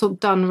 So that was all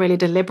done really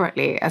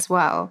deliberately as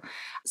well.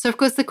 So, of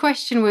course, the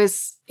question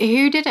was,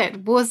 who did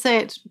it? Was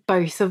it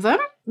both of them?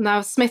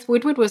 Now, Smith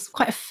Woodward was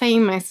quite a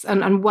famous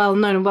and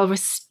well-known and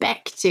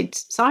well-respected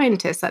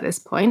scientist at this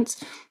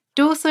point.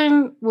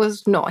 Dawson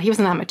was not. He was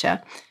an amateur.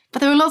 But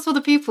there were lots of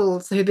other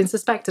people who'd been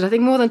suspected. I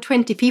think more than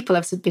 20 people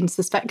have been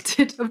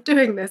suspected of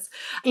doing this,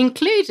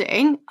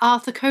 including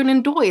Arthur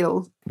Conan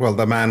Doyle. Well,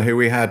 the man who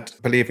we had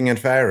believing in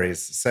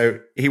fairies. So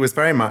he was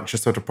very much a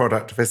sort of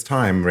product of his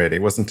time, really,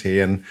 wasn't he?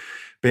 And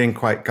being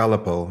quite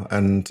gullible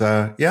and,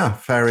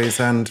 fairies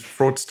and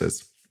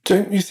fraudsters.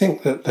 Don't you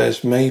think that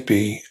there's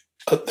maybe,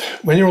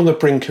 when you're on the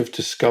brink of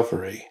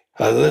discovery,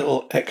 a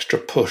little extra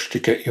push to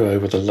get you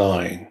over the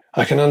line?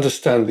 I can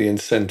understand the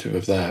incentive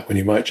of that when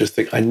you might just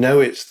think, I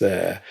know it's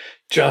there,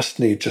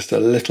 need just a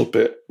little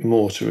bit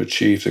more to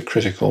achieve the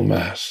critical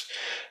mass.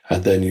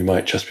 And then you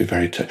might just be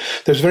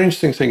there's a very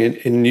interesting thing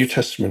in New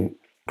Testament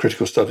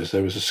critical studies.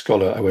 There was a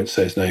scholar, I won't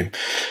say his name.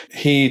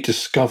 He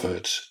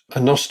discovered a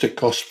Gnostic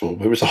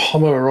gospel. It was a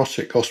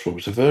homoerotic gospel. It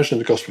was a version of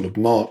the Gospel of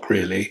Mark,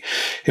 really,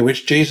 in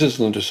which Jesus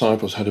and the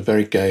disciples had a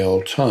very gay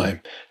old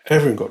time.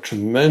 Everyone got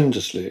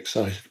tremendously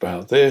excited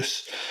about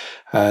this.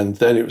 And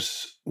then it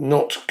was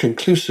not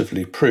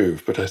conclusively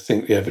proved, but I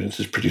think the evidence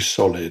is pretty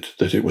solid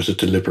that it was a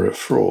deliberate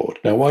fraud.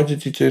 Now, why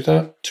did he do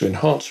that? To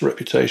enhance the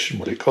reputation?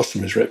 Well, it cost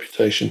him his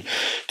reputation.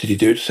 Did he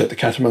do it to set the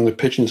cat among the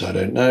pigeons? I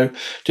don't know.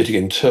 Did he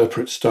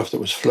interpret stuff that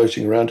was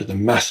floating around in the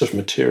massive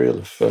material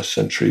of first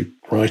century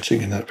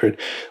writing in that period?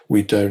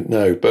 We don't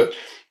know. But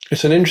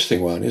it's an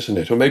interesting one, isn't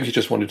it? Or maybe he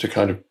just wanted to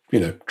kind of,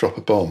 drop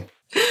a bomb.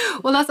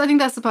 Well, I think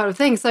that's the part of the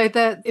thing. So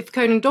if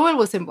Conan Doyle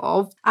was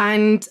involved,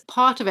 and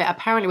part of it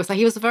apparently was that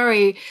he was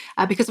very,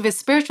 because of his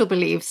spiritual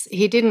beliefs,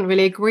 he didn't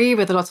really agree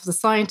with a lot of the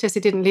scientists.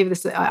 He didn't believe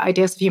this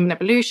ideas of human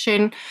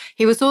evolution.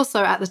 He was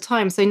also at the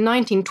time, so in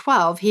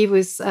 1912,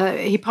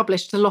 he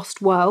published The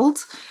Lost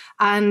World.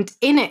 And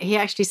in it, he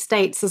actually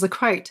states as a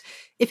quote,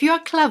 "If you are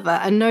clever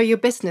and know your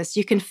business,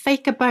 you can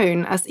fake a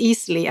bone as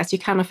easily as you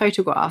can a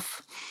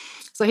photograph."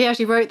 So he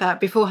actually wrote that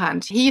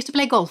beforehand. He used to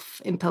play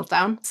golf in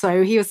Piltdown,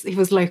 so he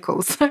was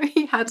local. So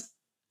he had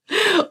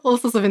all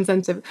sorts of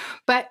incentive.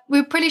 But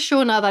we're pretty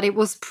sure now that it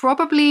was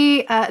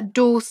probably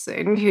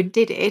Dawson who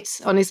did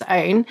it on his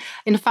own.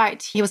 In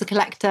fact, he was a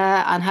collector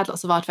and had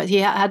lots of artifacts. He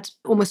had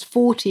almost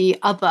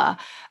 40 other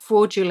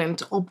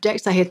fraudulent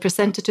objects that he had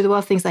presented to the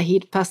world, things that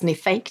he'd personally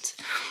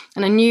faked.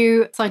 And a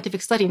new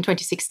scientific study in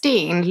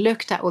 2016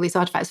 looked at all these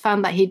artifacts,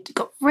 found that he'd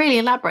got really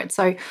elaborate.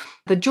 So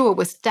the jaw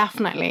was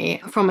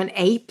definitely from an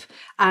ape,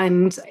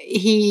 and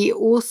he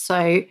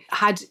also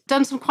had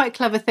done some quite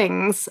clever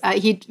things.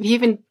 He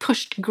even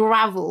pushed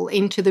gravel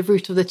into the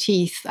root of the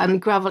teeth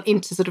and gravel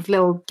into sort of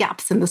little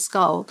gaps in the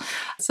skull.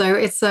 So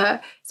it's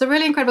a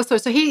really incredible story.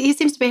 So he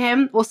seems to be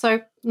him.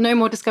 Also, no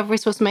more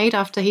discoveries was made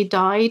after he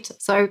died.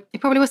 So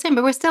it probably was him,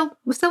 but we're still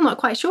not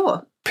quite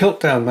sure.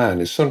 Piltdown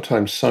Man is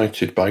sometimes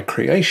cited by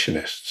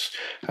creationists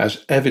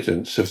as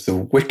evidence of the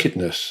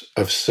wickedness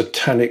of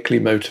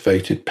satanically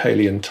motivated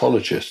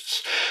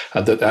paleontologists,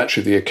 and that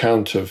actually the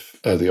account of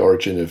the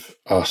origin of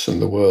us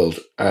and the world,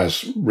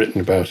 as written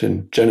about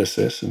in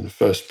Genesis, in the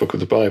first book of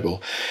the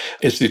Bible,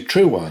 is the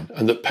true one,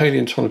 and that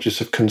paleontologists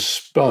have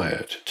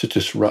conspired to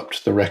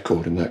disrupt the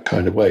record in that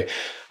kind of way.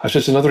 I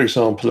suppose another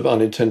example of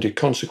unintended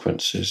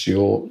consequences.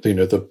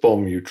 The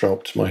bomb you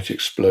dropped might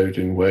explode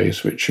in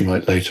ways which you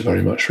might later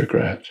very much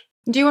regret.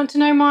 Do you want to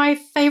know my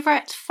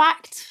favourite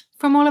fact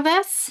from all of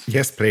this?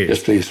 Yes, please.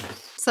 Yes, please.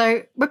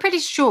 So we're pretty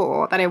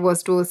sure that it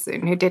was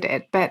Dawson who did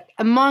it, but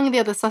among the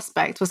other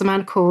suspects was a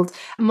man called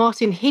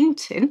Martin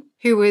Hinton,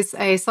 who was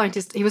a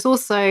scientist. He was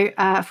also,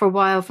 for a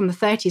while from the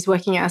 30s,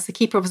 working as a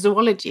keeper of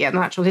zoology at the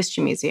Natural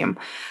History Museum.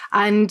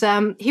 And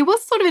he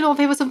was sort of involved.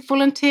 He was a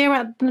volunteer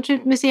at the Natural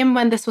Museum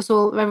when this was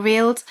all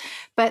revealed.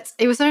 But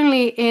it was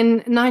only in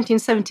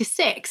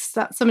 1976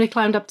 that somebody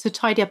climbed up to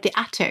tidy up the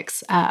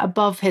attics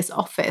above his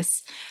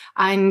office.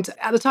 And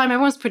at the time,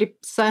 everyone was pretty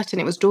certain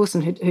it was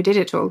Dawson who did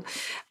it all.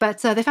 But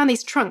they found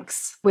these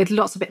trunks with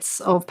lots of bits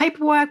of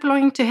paperwork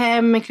belonging to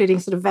him, including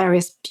sort of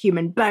various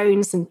human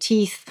bones and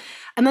teeth.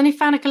 And then he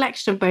found a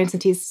collection of bones and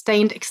teeth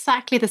stained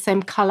exactly the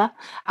same colour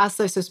as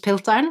those of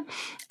Piltdown.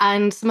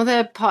 And some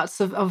other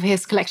parts of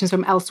his collections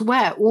from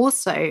elsewhere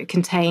also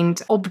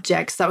contained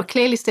objects that were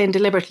clearly stained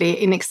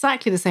deliberately in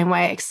exactly the same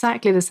way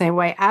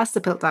as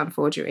the Piltdown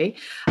forgery.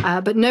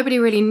 But nobody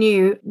really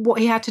knew what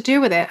he had to do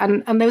with it.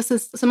 And there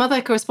was some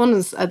other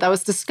correspondence that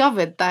was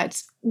discovered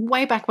that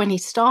way back when he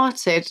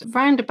started,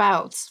 round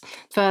about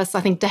first, I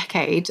think,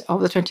 decade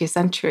of the 20th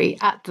century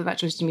at the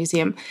Natural History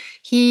Museum,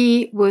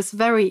 he was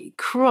very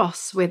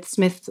cross with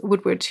Smith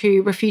Woodward,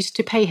 who refused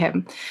to pay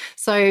him.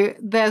 So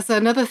there's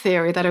another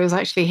theory that it was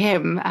actually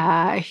him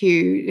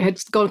who had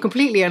gone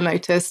completely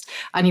unnoticed,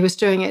 and he was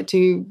doing it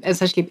to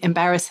essentially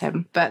embarrass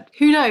him. But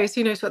who knows?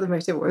 Who knows what the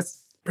motive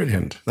was?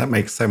 Brilliant. That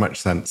makes so much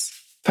sense.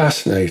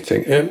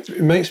 Fascinating. It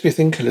makes me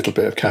think a little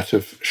bit, Kat,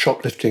 of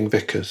shoplifting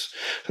vicars.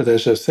 So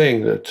there's a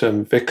thing that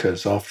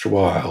vicars, after a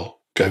while,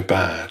 go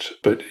bad,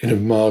 but in a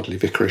mildly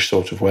vicarish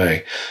sort of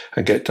way,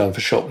 and get done for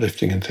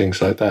shoplifting and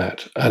things like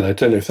that. And I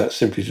don't know if that's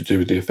simply to do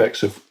with the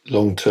effects of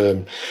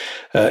long-term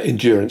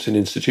endurance in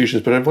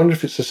institutions, but I wonder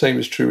if it's the same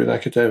is true with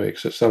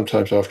academics, that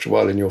sometimes after a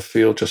while in your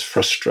field, just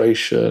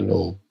frustration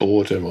or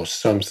boredom or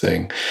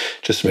something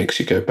just makes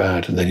you go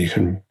bad, and then you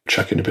can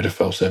chuck in a bit of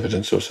false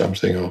evidence or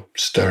something, or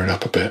stir it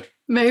up a bit.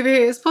 Maybe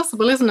it's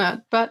possible, isn't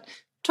it? But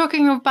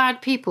talking of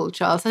bad people,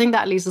 Charles, I think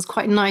that leads us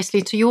quite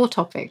nicely to your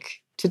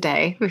topic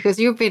today, because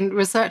you've been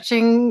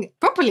researching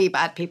properly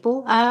bad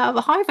people,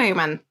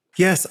 highwaymen.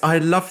 Yes, I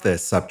love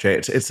this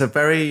subject. It's a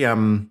very,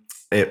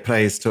 it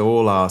plays to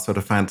all our sort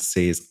of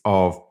fantasies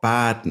of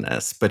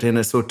badness, but in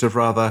a sort of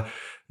rather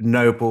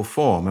noble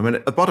form. I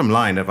mean, the bottom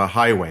line of a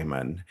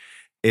highwayman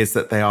is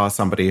that they are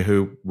somebody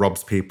who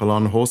robs people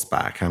on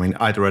horseback. I mean,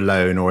 either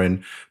alone or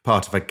in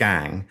part of a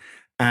gang.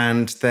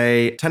 And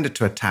they tended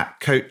to attack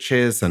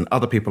coaches and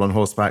other people on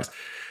horsebacks.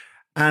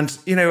 And,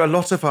 you know, a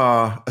lot of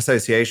our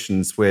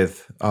associations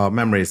with our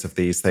memories of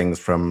these things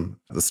from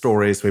the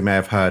stories we may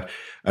have heard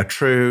are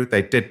true.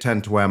 They did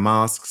tend to wear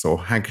masks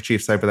or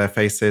handkerchiefs over their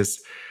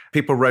faces.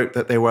 People wrote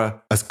that they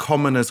were as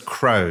common as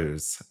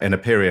crows in a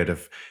period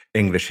of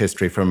English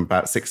history from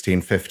about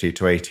 1650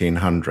 to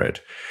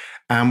 1800.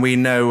 And we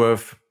know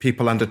of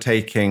people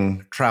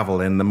undertaking travel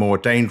in the more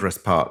dangerous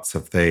parts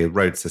of the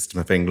road system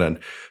of England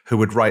who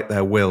would write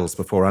their wills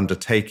before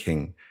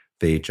undertaking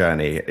the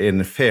journey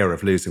in fear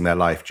of losing their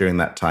life during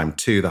that time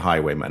to the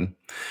highwaymen.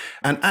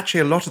 And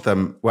actually, a lot of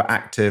them were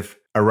active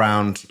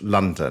around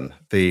London.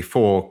 The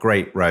four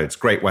great roads,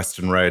 Great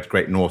Western Road,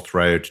 Great North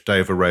Road,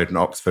 Dover Road, and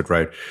Oxford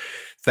Road,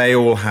 they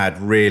all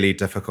had really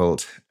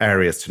difficult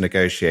areas to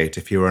negotiate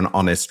if you were an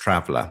honest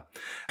traveller.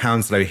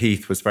 Hounslow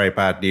Heath was very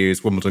bad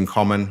news, Wimbledon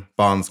Common,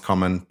 Barnes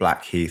Common,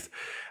 Blackheath,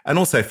 and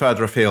also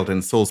further afield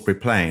in Salisbury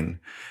Plain.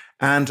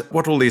 And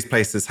what all these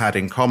places had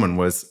in common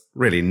was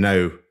really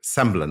no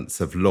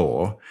semblance of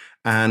law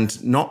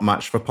and not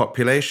much for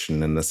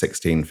population in the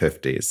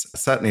 1650s.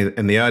 Certainly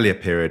in the earlier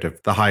period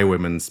of the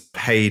highwaymen's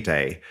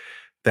heyday,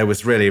 there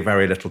was really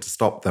very little to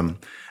stop them.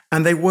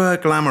 And they were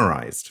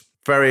glamorized.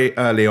 Very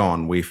early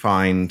on, we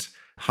find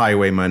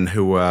highwaymen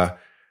who were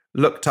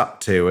looked up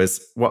to as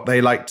what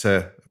they like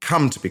to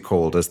come to be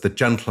called as the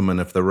gentlemen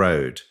of the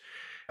road.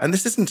 And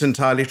this isn't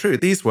entirely true.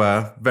 These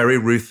were very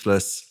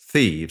ruthless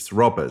thieves,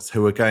 robbers,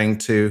 who were going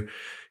to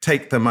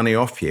take the money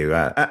off you.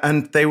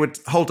 And they would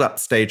hold up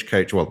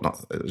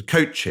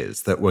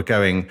coaches that were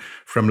going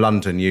from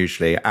London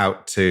usually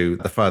out to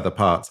the further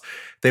parts.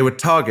 They would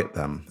target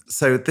them.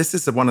 So this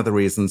is one of the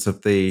reasons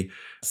of the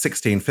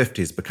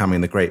 1650s becoming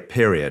the great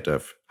period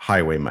of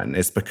highwaymen,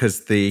 is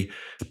because the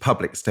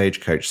public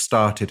stagecoach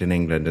started in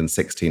England in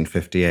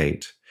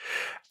 1658.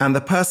 And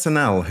the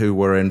personnel who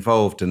were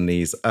involved in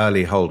these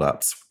early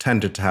holdups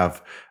tended to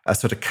have a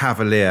sort of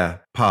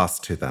cavalier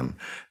past to them.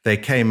 They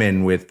came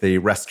in with the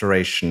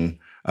restoration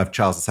of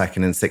Charles II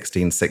in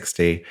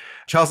 1660.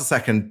 Charles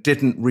II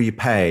didn't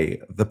repay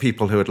the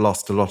people who had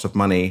lost a lot of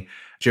money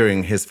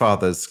during his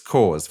father's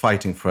cause,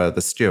 fighting for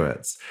the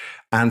Stuarts.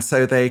 And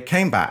so they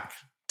came back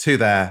to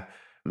their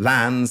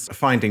lands,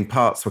 finding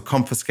parts were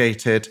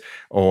confiscated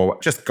or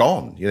just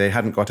gone. They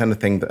hadn't got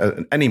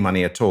any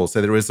money at all,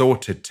 so they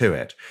resorted to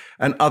it.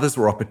 And others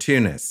were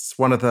opportunists.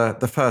 One of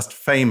the first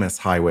famous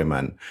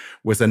highwaymen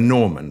was a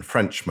Norman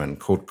Frenchman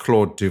called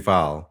Claude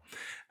Duval.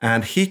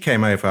 And he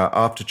came over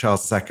after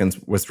Charles II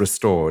was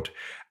restored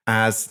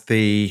as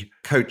the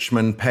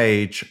coachman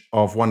page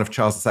of one of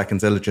Charles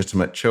II's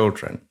illegitimate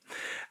children.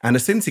 And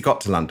as soon as he got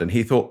to London,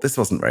 he thought this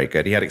wasn't very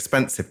good. He had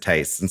expensive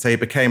tastes, and so he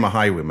became a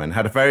highwayman,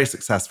 had a very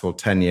successful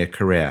 10-year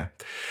career.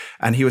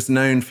 And he was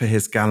known for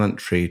his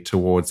gallantry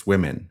towards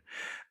women.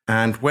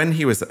 And when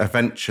he was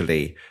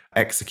eventually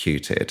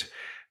executed,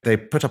 they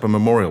put up a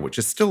memorial, which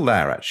is still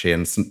there, actually,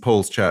 in St.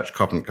 Paul's Church,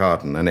 Covent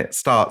Garden. And it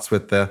starts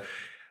with the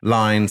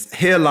lines,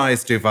 "Here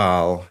lies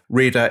Duval.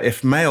 Reader,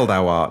 if male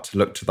thou art,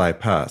 look to thy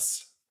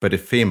purse, but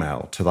if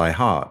female, to thy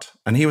heart."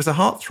 And he was a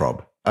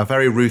heartthrob, a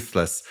very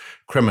ruthless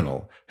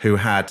criminal who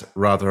had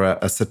rather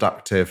a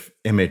seductive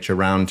image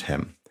around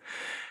him.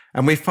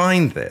 And we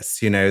find this,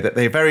 that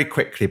they very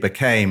quickly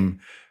became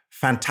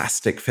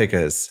fantastic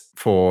figures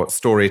for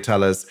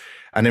storytellers.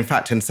 And in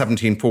fact, in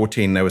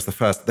 1714, there was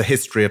the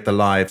history of the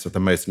lives of the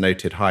most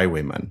noted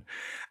highwaymen.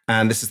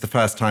 And this is the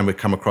first time we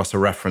come across a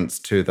reference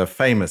to the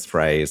famous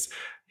phrase,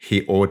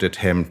 "He ordered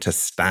him to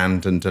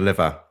stand and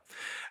deliver."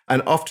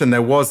 And often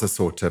there was a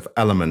sort of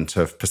element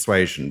of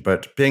persuasion,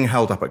 but being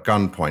held up at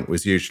gunpoint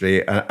was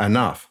usually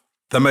enough.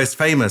 The most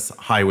famous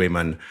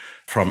highwayman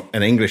from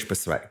an English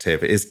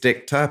perspective is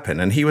Dick Turpin,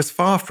 and he was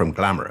far from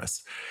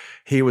glamorous.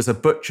 He was a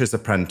butcher's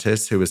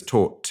apprentice who was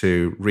taught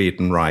to read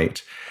and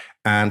write,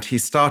 and he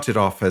started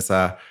off as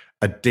a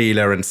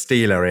dealer and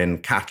stealer in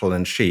cattle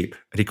and sheep.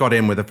 And he got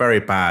in with a very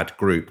bad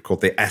group called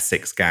the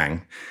Essex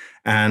Gang.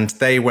 And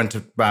they went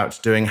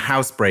about doing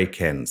house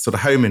break-ins, sort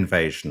of home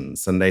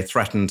invasions. And they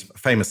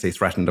famously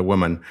threatened a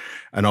woman,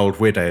 an old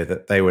widow,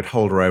 that they would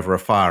hold her over a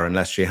fire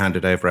unless she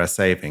handed over her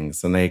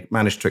savings. And they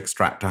managed to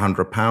extract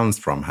 £100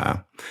 from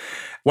her.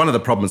 One of the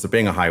problems of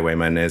being a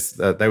highwayman is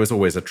that there was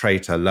always a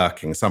traitor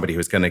lurking, somebody who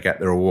was going to get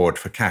the reward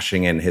for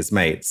cashing in his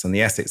mates. And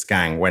the Essex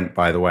Gang went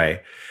by the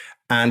way.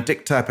 And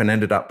Dick Turpin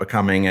ended up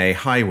becoming a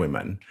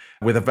highwayman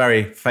with a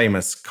very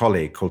famous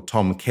colleague called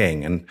Tom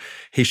King. And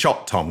he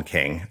shot Tom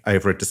King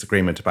over a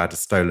disagreement about a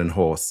stolen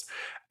horse.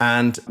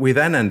 And we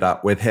then end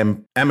up with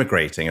him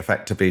emigrating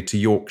effectively to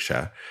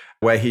Yorkshire,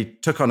 where he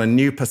took on a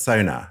new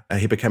persona.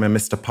 He became a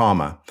Mr.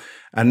 Palmer.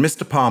 And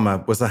Mr.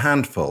 Palmer was a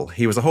handful.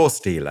 He was a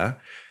horse dealer,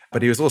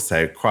 but he was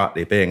also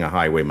quietly being a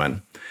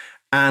highwayman.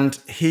 And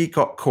he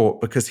got caught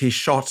because he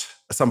shot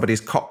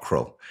somebody's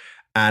cockerel.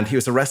 And he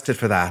was arrested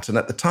for that. And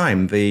at the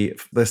time, the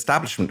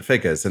establishment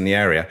figures in the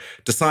area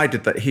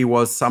decided that he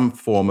was some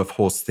form of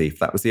horse thief.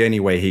 That was the only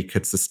way he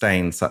could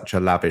sustain such a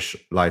lavish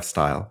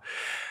lifestyle.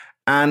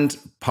 And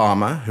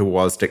Palmer, who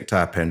was Dick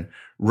Turpin,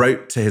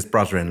 wrote to his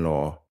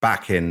brother-in-law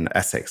back in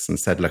Essex and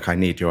said, "Look, I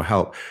need your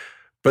help."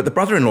 But the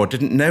brother-in-law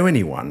didn't know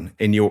anyone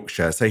in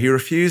Yorkshire, so he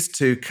refused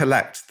to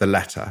collect the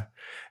letter.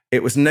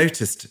 It was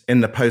noticed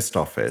in the post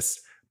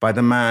office by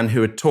the man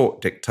who had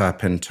taught Dick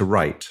Turpin to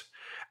write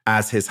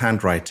as his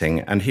handwriting,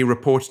 and he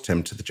reported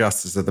him to the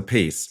Justice of the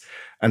Peace.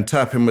 And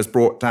Turpin was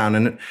brought down.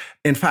 And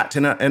in fact,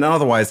 in an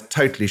otherwise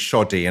totally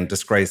shoddy and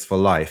disgraceful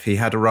life, he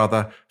had a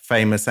rather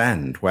famous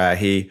end where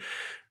he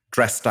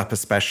dressed up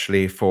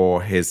especially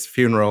for his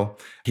funeral.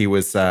 He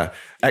was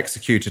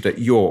executed at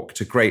York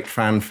to great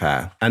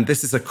fanfare. And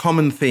this is a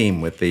common theme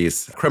with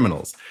these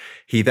criminals.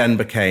 He then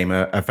became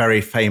a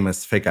very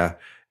famous figure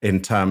in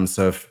terms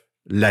of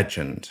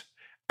legend.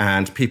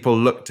 And people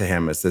looked to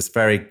him as this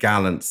very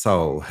gallant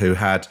soul who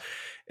had,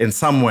 in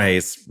some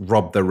ways,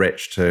 robbed the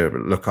rich to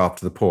look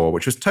after the poor,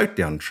 which was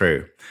totally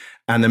untrue.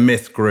 And the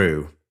myth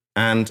grew.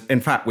 And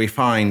in fact, we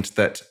find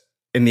that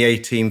in the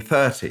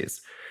 1830s,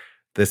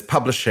 this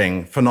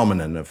publishing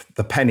phenomenon of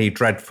the Penny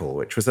Dreadful,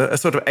 which was a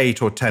sort of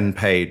 8 or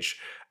 10-page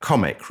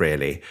comic,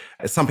 really.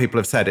 Some people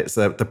have said it's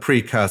the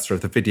precursor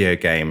of the video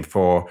game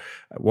for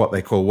what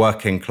they call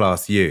working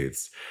class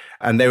youths.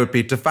 And they would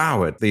be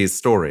devoured, these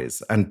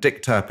stories. And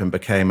Dick Turpin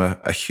became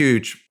a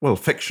huge,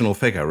 fictional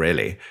figure,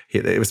 really.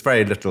 It was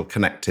very little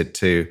connected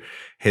to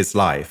his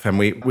life. And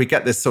we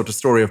get this sort of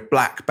story of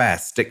Black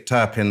Bess, Dick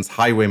Turpin's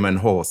highwayman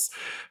horse,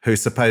 who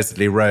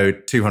supposedly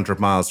rode 200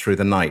 miles through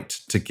the night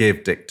to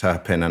give Dick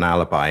Turpin an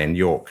alibi in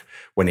York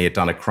when he had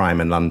done a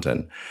crime in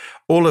London.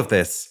 All of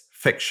this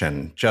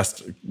fiction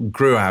just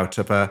grew out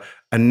of a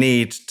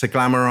need to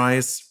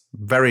glamorize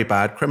very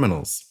bad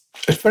criminals.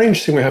 It's very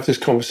interesting we have this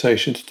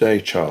conversation today,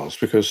 Charles,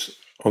 because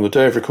on the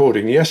day of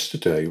recording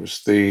yesterday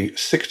was the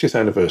 60th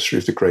anniversary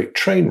of the Great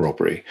Train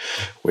Robbery,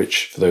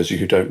 which, for those of you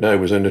who don't know,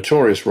 was a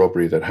notorious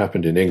robbery that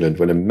happened in England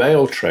when a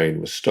mail train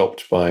was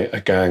stopped by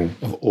a gang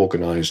of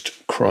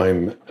organised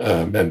crime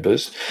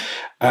members,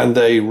 and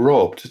they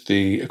robbed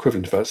the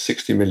equivalent of about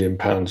 £60 million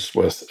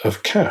worth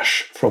of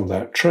cash from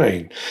that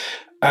train.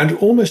 And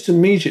almost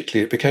immediately,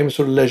 it became a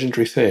sort of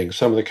legendary thing.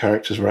 Some of the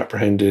characters were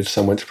apprehended,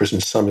 some went to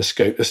prison, some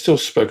escaped. They're still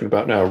spoken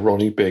about now,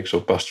 Ronnie Biggs or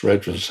Buster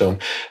Edwards and so on,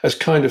 as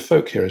kind of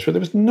folk heroes. But there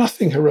was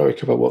nothing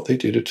heroic about what they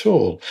did at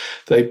all.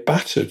 They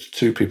battered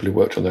 2 people who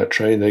worked on that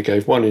train. They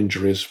gave one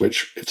injuries,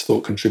 which it's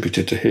thought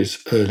contributed to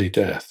his early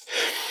death.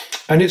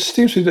 And it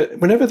seems to me that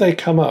whenever they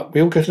come up,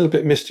 we all get a little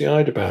bit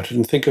misty-eyed about it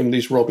and think of them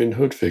these Robin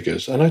Hood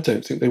figures, and I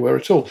don't think they were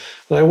at all.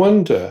 And I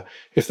wonder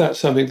if that's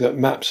something that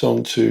maps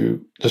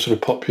onto the sort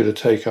of popular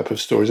take-up of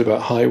stories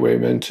about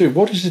highwaymen too.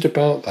 What is it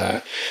about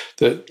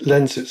that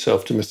lends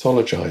itself to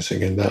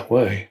mythologizing in that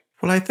way?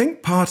 Well, I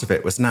think part of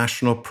it was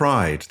national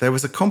pride. There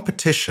was a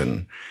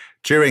competition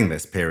during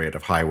this period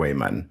of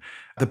highwaymen.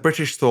 The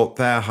British thought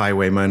their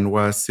highwaymen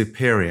were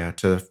superior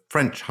to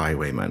French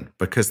highwaymen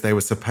because they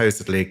were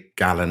supposedly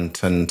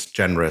gallant and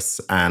generous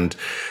and,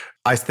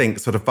 I think,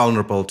 sort of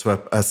vulnerable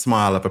to a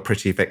smile of a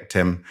pretty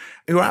victim.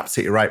 You're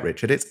absolutely right,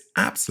 Richard. It's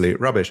absolute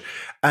rubbish.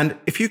 And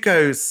if you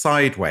go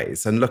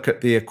sideways and look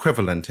at the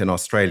equivalent in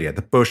Australia,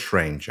 the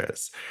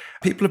bushrangers,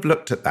 people have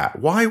looked at that.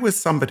 Why was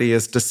somebody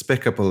as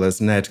despicable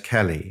as Ned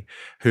Kelly,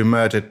 who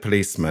murdered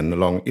policemen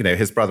along,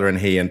 his brother and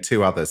he and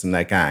two others in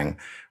their gang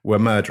were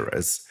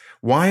murderers?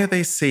 Why are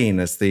they seen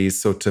as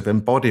these sort of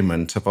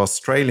embodiment of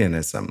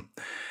Australianism?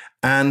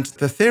 And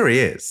the theory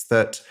is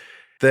that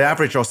the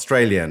average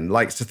Australian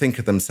likes to think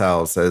of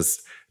themselves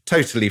as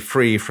totally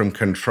free from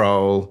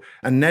control.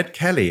 And Ned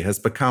Kelly has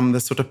become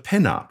the sort of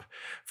pin-up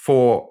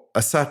for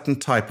a certain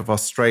type of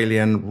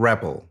Australian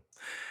rebel.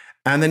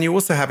 And then you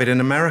also have it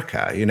in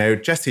America.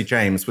 Jesse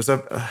James was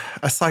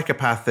a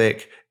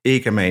psychopathic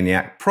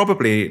egomaniac,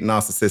 probably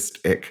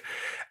narcissistic.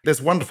 There's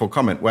a wonderful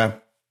comment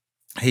where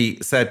he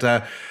said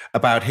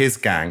about his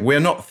gang, "We're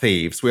not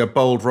thieves, we are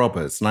bold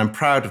robbers, and I'm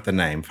proud of the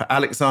name, for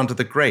Alexander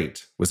the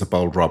Great was a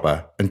bold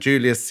robber, and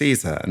Julius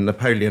Caesar and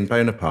Napoleon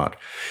Bonaparte."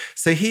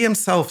 So he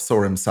himself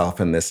saw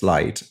himself in this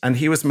light, and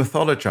he was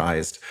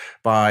mythologized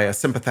by a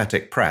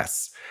sympathetic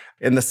press.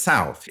 In the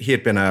South, he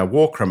had been a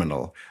war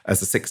criminal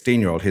as a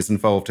 16-year-old. He's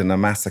involved in a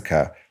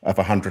massacre of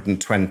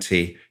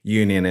 120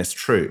 Unionist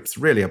troops,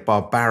 really a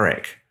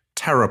barbaric,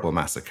 terrible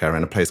massacre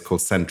in a place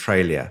called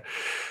Centralia.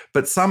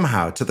 But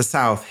somehow, to the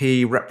South,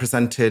 he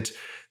represented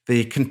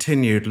the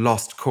continued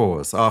lost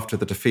cause after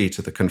the defeat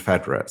of the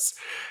Confederates.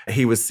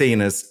 He was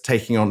seen as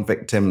taking on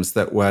victims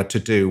that were to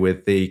do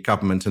with the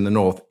government in the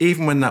North,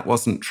 even when that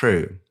wasn't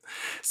true.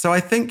 So I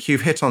think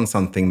you've hit on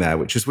something there,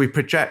 which is we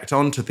project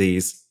onto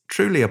these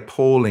truly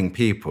appalling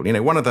people.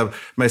 One of the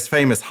most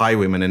famous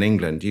highwaymen in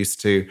England used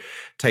to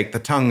take the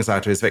tongues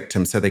out of his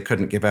victims so they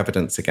couldn't give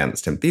evidence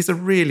against him. These are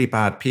really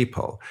bad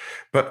people,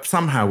 but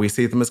somehow we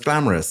see them as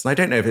glamorous. And I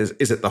don't know if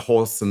is it the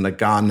horse and the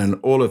gun and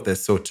all of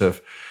this sort of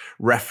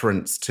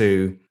reference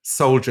to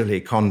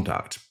soldierly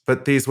conduct,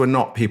 but these were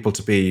not people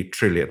to be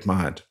truly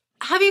admired.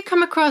 Have you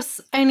come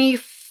across any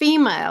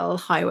female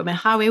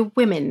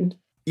highwaywomen?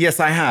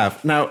 Yes, I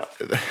have. Now,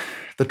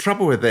 the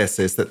trouble with this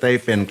is that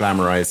they've been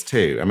glamorized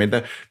too. I mean,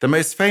 the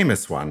most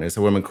famous one is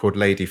a woman called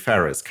Lady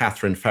Ferrers,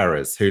 Catherine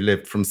Ferrers, who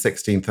lived from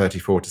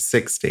 1634 to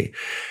 60.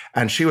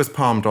 And she was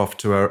palmed off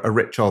to a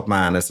rich old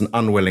man as an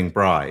unwilling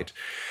bride.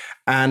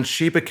 And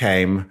she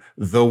became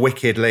the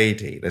Wicked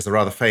Lady. There's a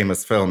rather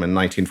famous film in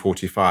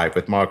 1945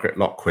 with Margaret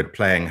Lockwood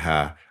playing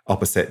her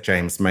opposite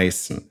James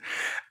Mason.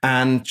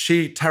 And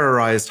she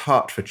terrorized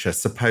Hertfordshire,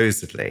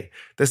 supposedly.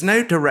 There's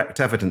no direct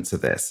evidence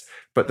of this,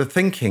 but the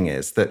thinking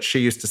is that she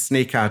used to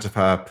sneak out of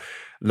her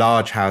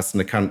large house in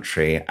the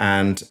country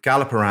and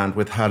gallop around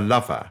with her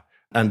lover.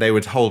 And they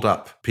would hold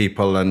up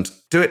people and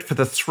do it for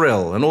the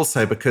thrill, and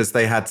also because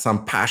they had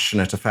some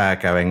passionate affair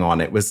going on.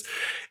 It was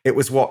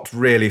what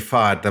really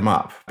fired them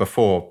up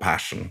before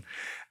passion.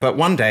 But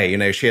one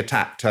day, she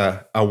attacked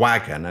a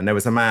wagon, and there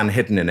was a man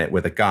hidden in it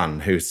with a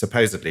gun who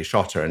supposedly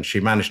shot her, and she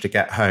managed to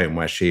get home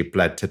where she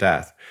bled to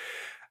death.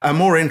 A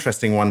more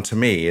interesting one to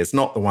me is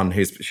not the one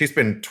she's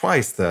been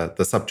twice the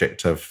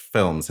subject of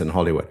films in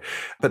Hollywood,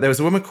 but there was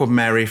a woman called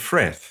Mary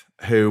Frith,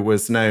 who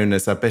was known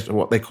as a bit of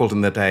what they called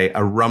in the day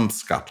a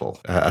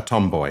rumscuttle, a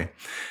tomboy.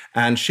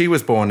 And she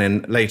was born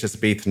in late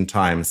Elizabethan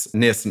times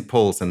near St.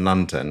 Paul's in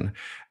London.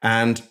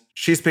 And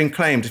she's been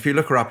claimed, if you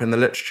look her up in the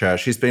literature,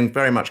 she's been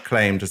very much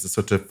claimed as a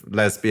sort of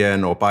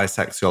lesbian or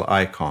bisexual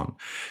icon.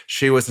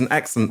 She was an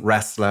excellent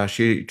wrestler.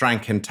 She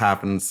drank in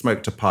taverns,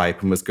 smoked a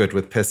pipe, and was good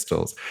with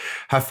pistols.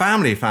 Her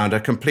family found her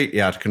completely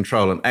out of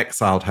control and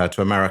exiled her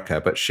to America,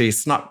 but she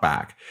snuck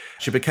back.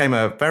 She became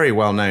a very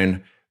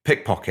well-known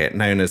pickpocket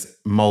known as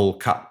Moll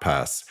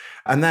Cutpurse.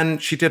 And then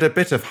she did a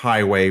bit of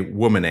highway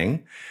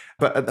womaning,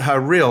 but her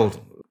real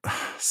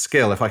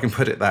skill, if I can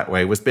put it that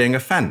way, was being a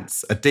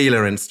fence, a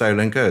dealer in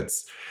stolen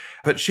goods.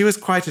 But she was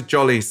quite a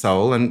jolly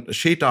soul, and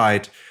she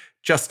died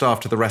just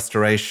after the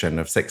Restoration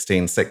of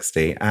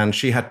 1660, and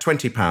she had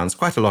 £20,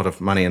 quite a lot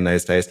of money in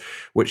those days,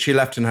 which she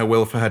left in her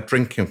will for her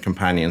drinking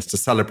companions to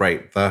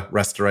celebrate the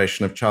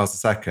restoration of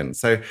Charles II.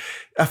 So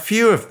a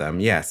few of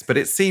them, yes, but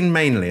it's seen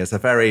mainly as a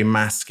very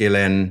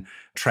masculine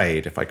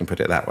trade, if I can put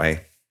it that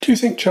way. Do you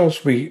think,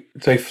 Charles,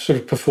 they sort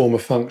of perform a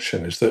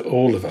function, is that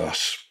all of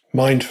us,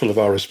 mindful of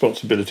our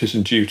responsibilities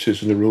and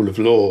duties and the rule of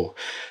law,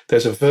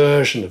 there's a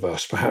version of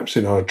us, perhaps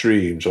in our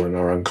dreams or in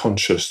our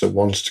unconscious, that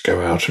wants to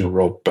go out and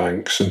rob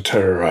banks and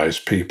terrorize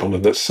people,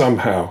 and that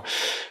somehow,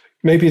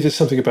 maybe there's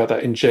something about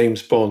that in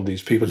James Bond,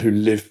 these people who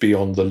live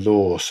beyond the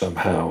law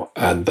somehow,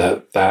 and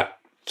that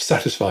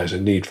satisfies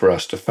a need for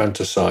us to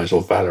fantasize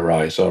or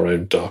valorize our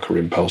own darker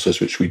impulses,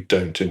 which we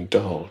don't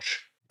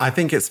indulge. I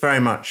think it's very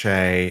much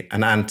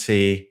an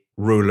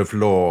anti-rule of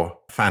law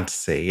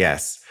fantasy,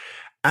 yes.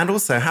 And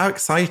also how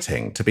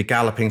exciting to be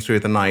galloping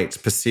through the night,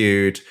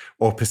 pursued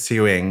or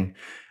pursuing,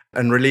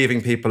 and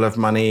relieving people of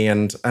money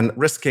and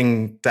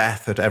risking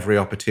death at every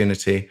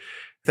opportunity.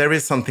 There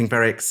is something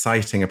very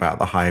exciting about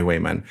The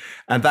Highwayman,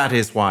 and that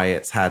is why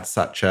it's had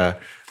such a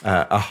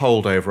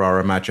hold over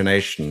our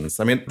imaginations.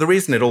 I mean, the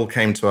reason it all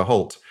came to a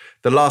halt,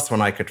 the last one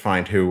I could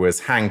find who was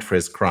hanged for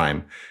his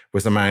crime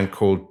was a man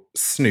called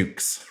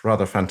Snooks,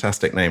 rather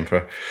fantastic name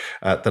for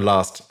the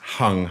last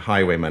hung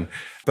highwayman.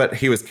 But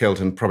he was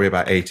killed in probably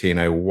about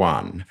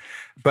 1801.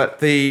 But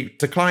the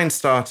decline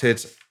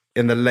started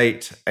in the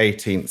late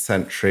 18th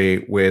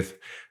century with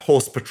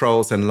horse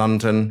patrols in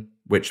London,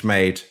 which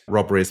made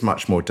robberies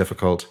much more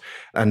difficult,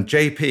 and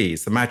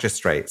JPs, the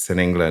magistrates in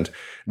England,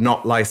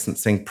 not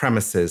licensing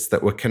premises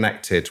that were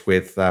connected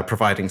with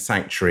providing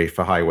sanctuary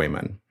for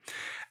highwaymen.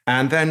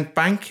 And then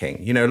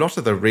banking. You know, a lot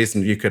of the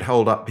reason you could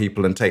hold up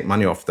people and take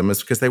money off them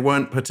is because they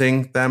weren't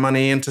putting their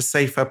money into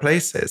safer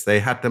places. They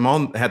had their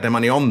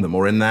money on them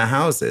or in their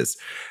houses.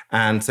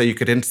 And so you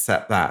could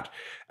intercept that.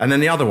 And then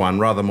the other one,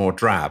 rather more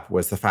drab,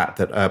 was the fact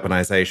that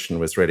urbanization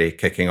was really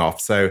kicking off.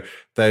 So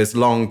those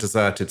long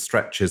deserted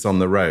stretches on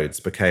the roads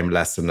became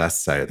less and less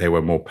so. They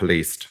were more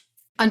policed.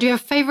 And do you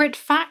have a favourite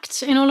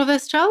fact in all of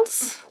this,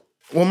 Charles?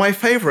 Well, my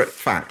favourite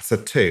facts are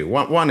two.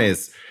 One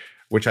is,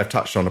 which I've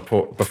touched on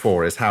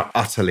before, is how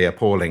utterly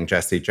appalling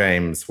Jesse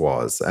James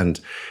was. And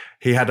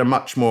he had a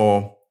much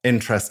more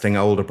interesting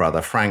older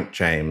brother, Frank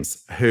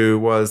James, who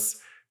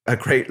was a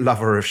great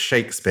lover of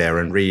Shakespeare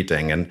and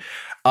reading. And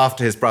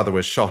after his brother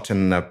was shot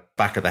in the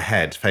back of the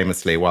head,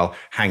 famously while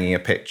hanging a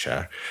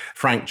picture,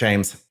 Frank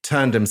James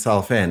turned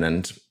himself in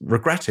and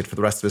regretted for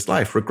the rest of his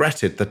life,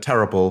 regretted the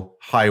terrible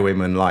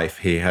highwayman life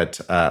he had,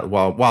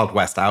 Wild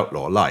West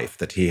outlaw life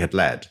that he had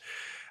led,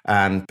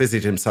 and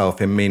busied himself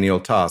in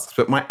menial tasks.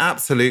 But my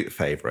absolute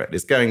favourite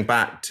is going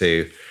back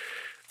to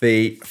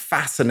the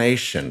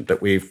fascination that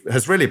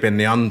has really been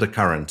the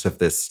undercurrent of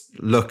this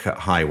look at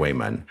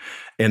highwaymen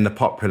in the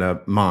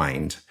popular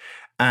mind,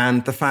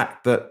 and the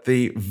fact that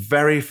the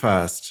very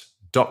first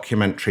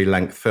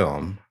documentary-length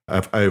film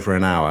of over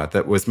an hour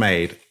that was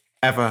made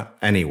ever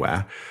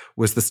anywhere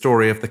was the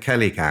story of the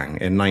Kelly Gang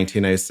in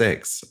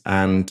 1906.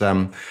 And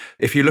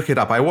if you look it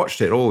up, I watched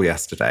it all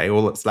yesterday,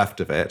 all that's left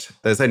of it.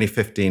 There's only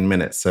 15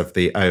 minutes of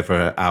the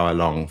over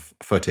hour-long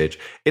footage.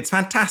 It's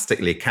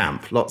fantastically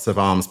camp, lots of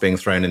arms being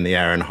thrown in the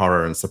air in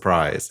horror and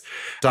surprise,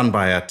 done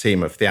by a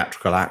team of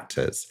theatrical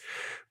actors.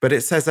 But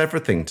it says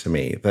everything to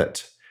me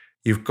that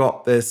you've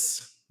got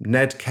this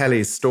Ned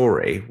Kelly's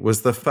story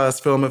was the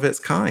first film of its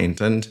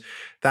kind. And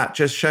that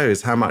just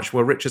shows how much,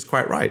 well, Richard's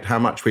quite right, how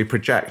much we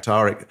project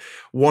our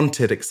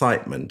wanted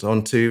excitement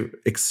onto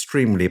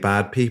extremely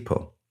bad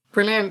people.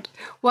 Brilliant.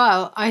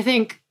 Well, I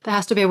think there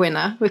has to be a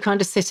winner. We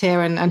can't just sit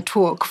here and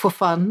talk for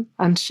fun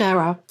and share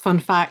our fun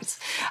facts.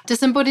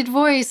 Disembodied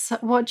voice,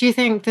 what do you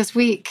think this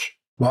week?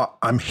 Well,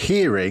 I'm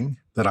hearing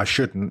that I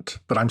shouldn't,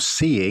 but I'm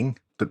seeing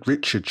that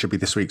Richard should be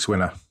this week's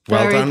winner.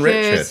 Well Very done, good.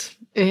 Richard.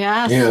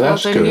 Yes, Yeah,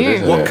 that's well done good, you.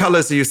 isn't it? What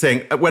colours are you seeing?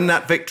 When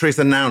that victory's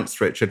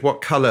announced, Richard,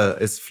 what colour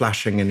is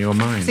flashing in your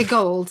mind? Is it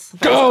gold?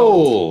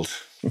 Gold!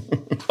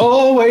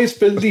 Always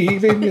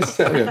believe in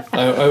yourself.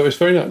 I was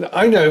very nice.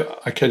 I know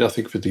I care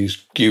nothing for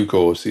these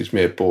gewgaws, these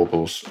mere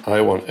baubles.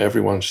 I want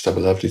everyone to have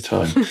a lovely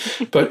time.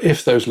 But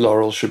if those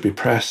laurels should be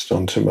pressed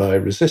onto my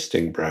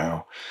resisting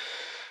brow,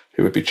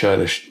 it would be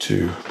churlish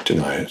to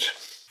deny it.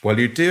 Well,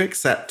 you do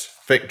accept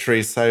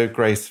victory so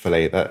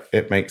gracefully that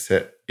it makes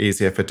it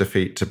easier for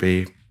defeat to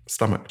be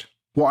stomached.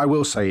 What I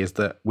will say is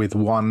that with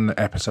one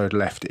episode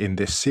left in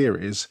this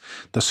series,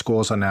 the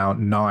scores are now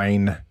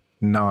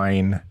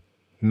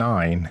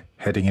 9-9-9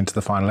 heading into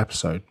the final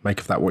episode. Make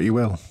of that what you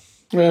will.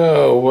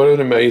 Oh, what an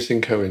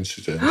amazing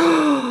coincidence.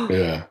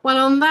 Yeah. Well,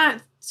 on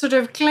that sort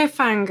of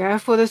cliffhanger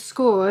for the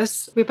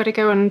scores, we better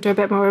go and do a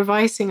bit more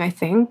revising, I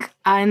think.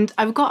 And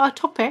I've got our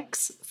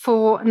topics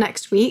for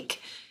next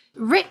week.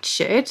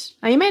 Richard,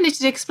 now you may need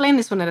to explain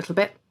this one a little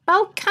bit.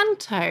 Bel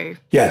canto.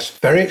 Yes,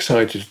 very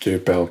excited to do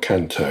bel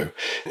canto.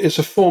 It's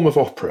a form of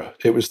opera.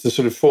 It was the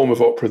sort of form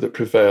of opera that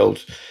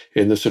prevailed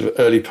in the sort of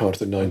early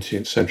part of the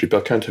 19th century. Bel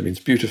canto means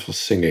beautiful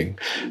singing,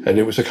 and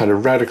it was a kind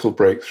of radical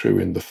breakthrough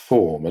in the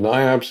form, and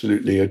I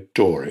absolutely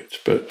adore it,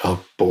 but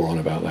I'll bore on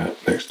about that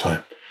next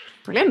time.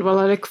 Brilliant. Well,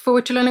 I look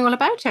forward to learning all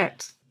about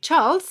it.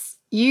 Charles,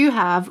 you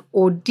have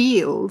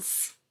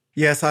ordeals.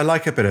 Yes, I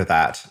like a bit of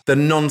that. The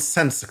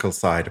nonsensical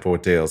side of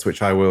ordeals,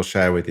 which I will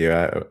share with you.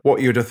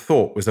 What you'd have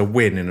thought was a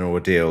win in an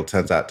ordeal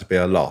turns out to be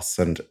a loss,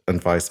 and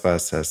vice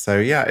versa. So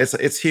yeah,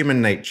 it's human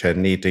nature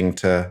needing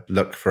to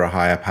look for a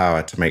higher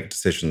power to make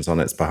decisions on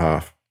its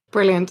behalf.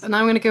 Brilliant. And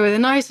I'm going to go with a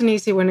nice and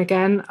easy one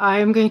again. I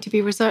am going to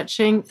be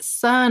researching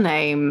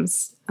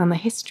surnames and the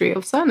history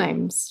of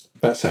surnames.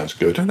 That sounds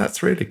good. And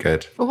that's really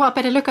good. Well, I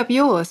better look up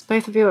yours,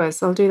 both of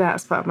yours. I'll do that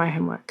as part of my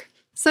homework.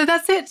 So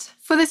that's it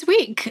for this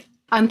week.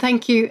 And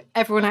thank you,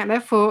 everyone out there,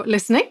 for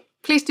listening.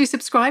 Please do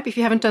subscribe if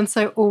you haven't done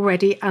so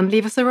already and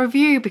leave us a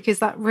review because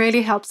that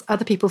really helps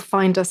other people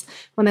find us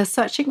when they're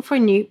searching for a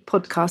new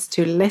podcast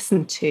to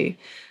listen to.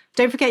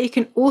 Don't forget you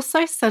can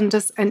also send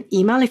us an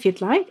email if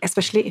you'd like,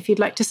 especially if you'd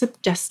like to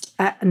suggest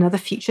another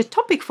future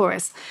topic for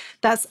us.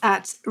 That's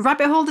at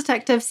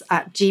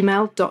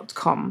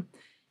rabbitholedetectives@gmail.com.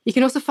 You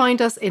can also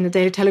find us in the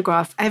Daily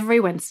Telegraph every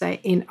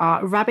Wednesday in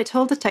our Rabbit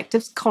Hole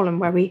Detectives column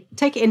where we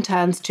take it in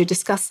turns to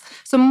discuss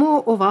some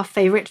more of our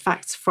favourite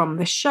facts from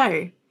the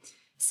show.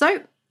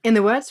 So, in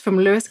the words from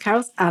Lewis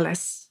Carroll's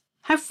Alice,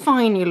 how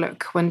fine you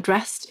look when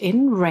dressed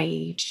in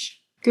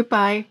rage.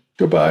 Goodbye.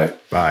 Goodbye.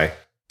 Bye.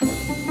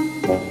 Bye.